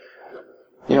language.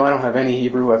 I don't have any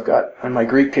Hebrew. And my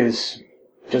Greek is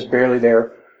just barely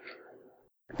there.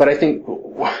 But I think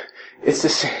it's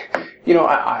this,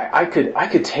 I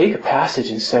could take a passage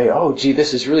and say, oh, gee,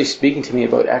 this is really speaking to me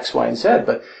about X, Y, and Z,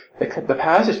 but the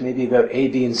passage may be about A,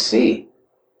 B, and C.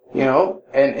 You know,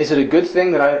 and is it a good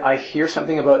thing that I hear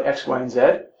something about X, Y, and Z?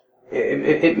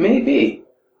 It may be,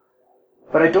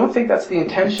 but I don't think that's the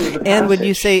intention of the passage. And would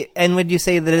you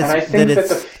say that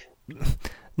it's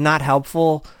not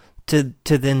helpful to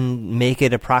then make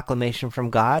it a proclamation from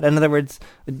God? In other words,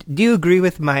 do you agree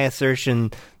with my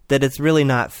assertion that it's really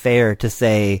not fair to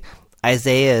say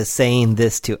Isaiah is saying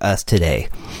this to us today?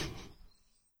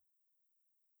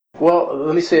 Well,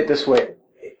 let me say it this way.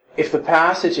 If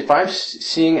I'm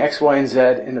seeing X, Y, and Z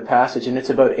in the passage, and it's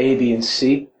about A, B, and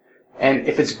C, and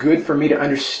if it's good for me to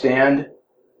understand,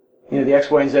 the X,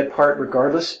 Y, and Z part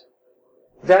regardless,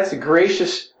 that's a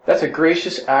gracious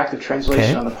act of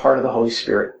translation on the part of the Holy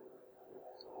Spirit.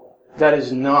 That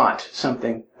is not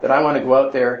something that I want to go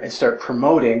out there and start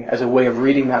promoting as a way of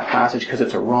reading that passage because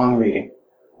it's a wrong reading.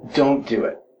 Don't do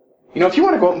it. If you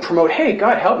want to go out and promote, hey,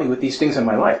 God help me with these things in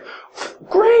my life,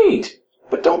 great!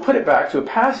 But don't put it back to a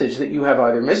passage that you have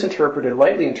either misinterpreted,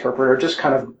 lightly interpreted, or just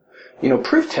kind of,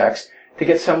 proof text to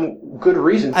get some good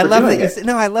reason for doing it.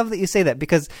 I love that you say that,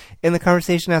 because in the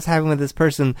conversation I was having with this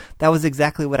person, that was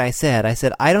exactly what I said. I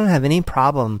said, I don't have any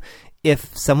problem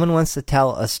if someone wants to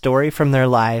tell a story from their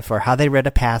life or how they read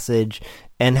a passage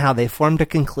and how they formed a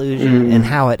conclusion and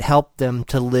how it helped them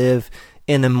to live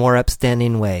in a more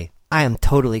upstanding way. I am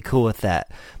totally cool with that.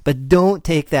 But don't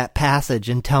take that passage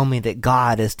and tell me that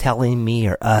God is telling me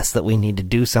or us that we need to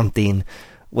do something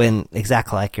when,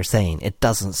 exactly like you're saying, it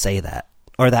doesn't say that.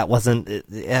 Or that wasn't...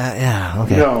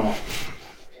 okay. No.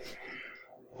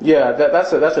 Yeah,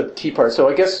 that's a key part. So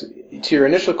I guess to your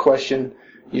initial question,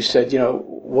 you said,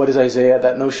 what is Isaiah?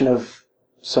 That notion of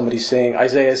somebody saying,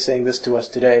 Isaiah is saying this to us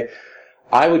today.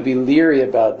 I would be leery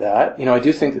about that. I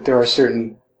do think that there are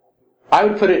certain... I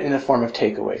would put it in the form of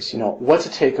takeaways. What's a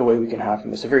takeaway we can have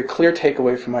from this? A very clear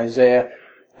takeaway from Isaiah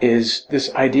is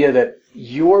this idea that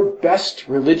your best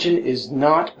religion is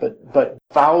not but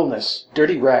foulness,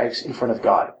 dirty rags in front of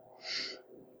God.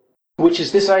 Which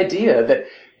is this idea that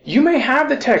you may have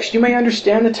the text, you may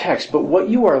understand the text, but what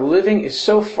you are living is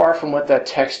so far from what that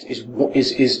text is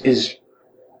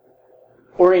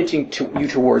orienting you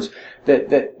towards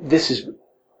that this is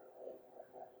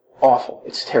awful.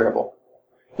 It's terrible.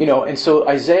 And so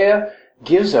Isaiah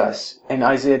gives us, and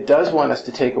Isaiah does want us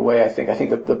to take away, I think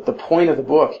the point of the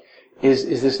book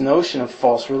is this notion of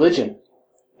false religion.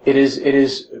 It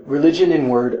is religion in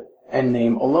word and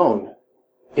name alone.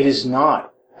 It is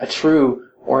not a true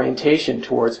orientation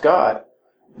towards God,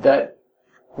 that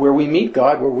where we meet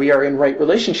God, where we are in right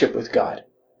relationship with God.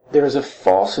 There is a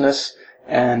falseness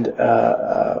and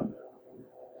a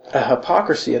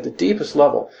hypocrisy at the deepest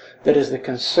level that is the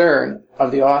concern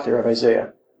of the author of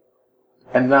Isaiah.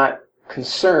 And that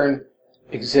concern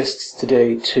exists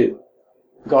today too.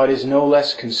 God is no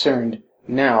less concerned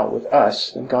now with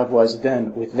us than God was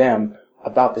then with them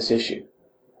about this issue.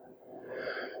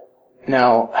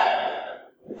 Now,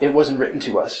 it wasn't written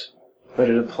to us, but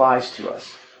it applies to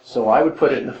us. So I would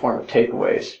put it in the form of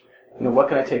takeaways. What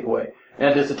can I take away?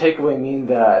 And does the takeaway mean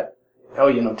that,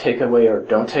 take it away or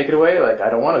don't take it away? Like, I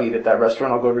don't want to eat at that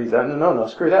restaurant, I'll go read that. No,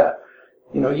 screw that.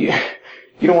 You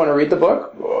don't want to read the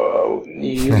book?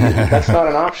 That's not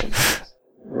an option,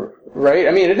 right?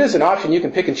 I mean, it is an option. You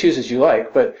can pick and choose as you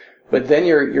like, but then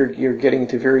you're getting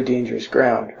into very dangerous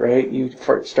ground, right? You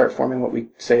start forming what we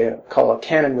call a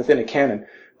canon within a canon.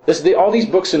 All these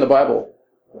books in the Bible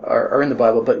are in the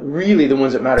Bible, but really the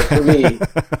ones that matter for me,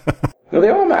 no, they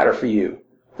all matter for you.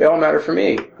 They all matter for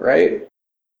me, right?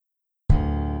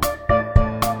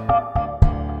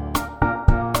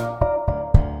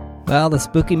 Well, the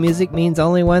spooky music means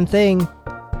only one thing.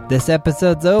 This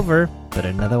episode's over, but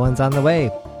another one's on the way.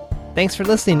 Thanks for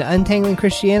listening to Untangling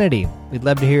Christianity. We'd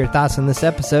love to hear your thoughts on this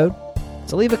episode,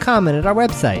 so leave a comment at our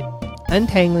website,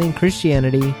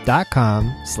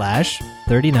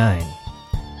 untanglingchristianity.com/39.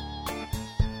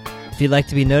 If you'd like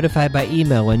to be notified by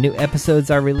email when new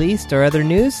episodes are released or other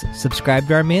news, subscribe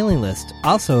to our mailing list,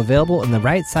 also available in the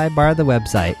right sidebar of the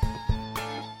website.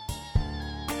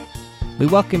 We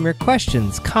welcome your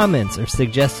questions, comments, or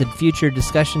suggested future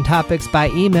discussion topics by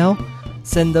email.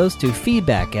 Send those to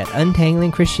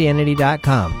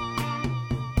feedback@untanglingchristianity.com.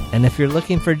 And if you're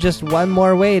looking for just one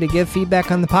more way to give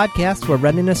feedback on the podcast, we're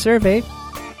running a survey.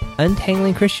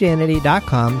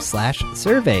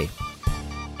 untanglingchristianity.com/survey.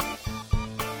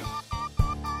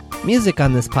 Music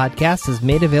on this podcast is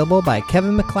made available by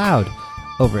Kevin MacLeod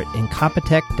over at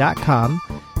Incompetech.com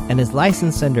and is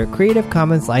licensed under a Creative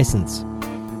Commons license.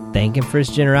 Thank him for his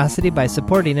generosity by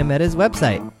supporting him at his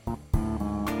website.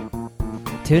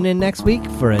 Tune in next week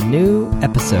for a new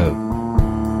episode.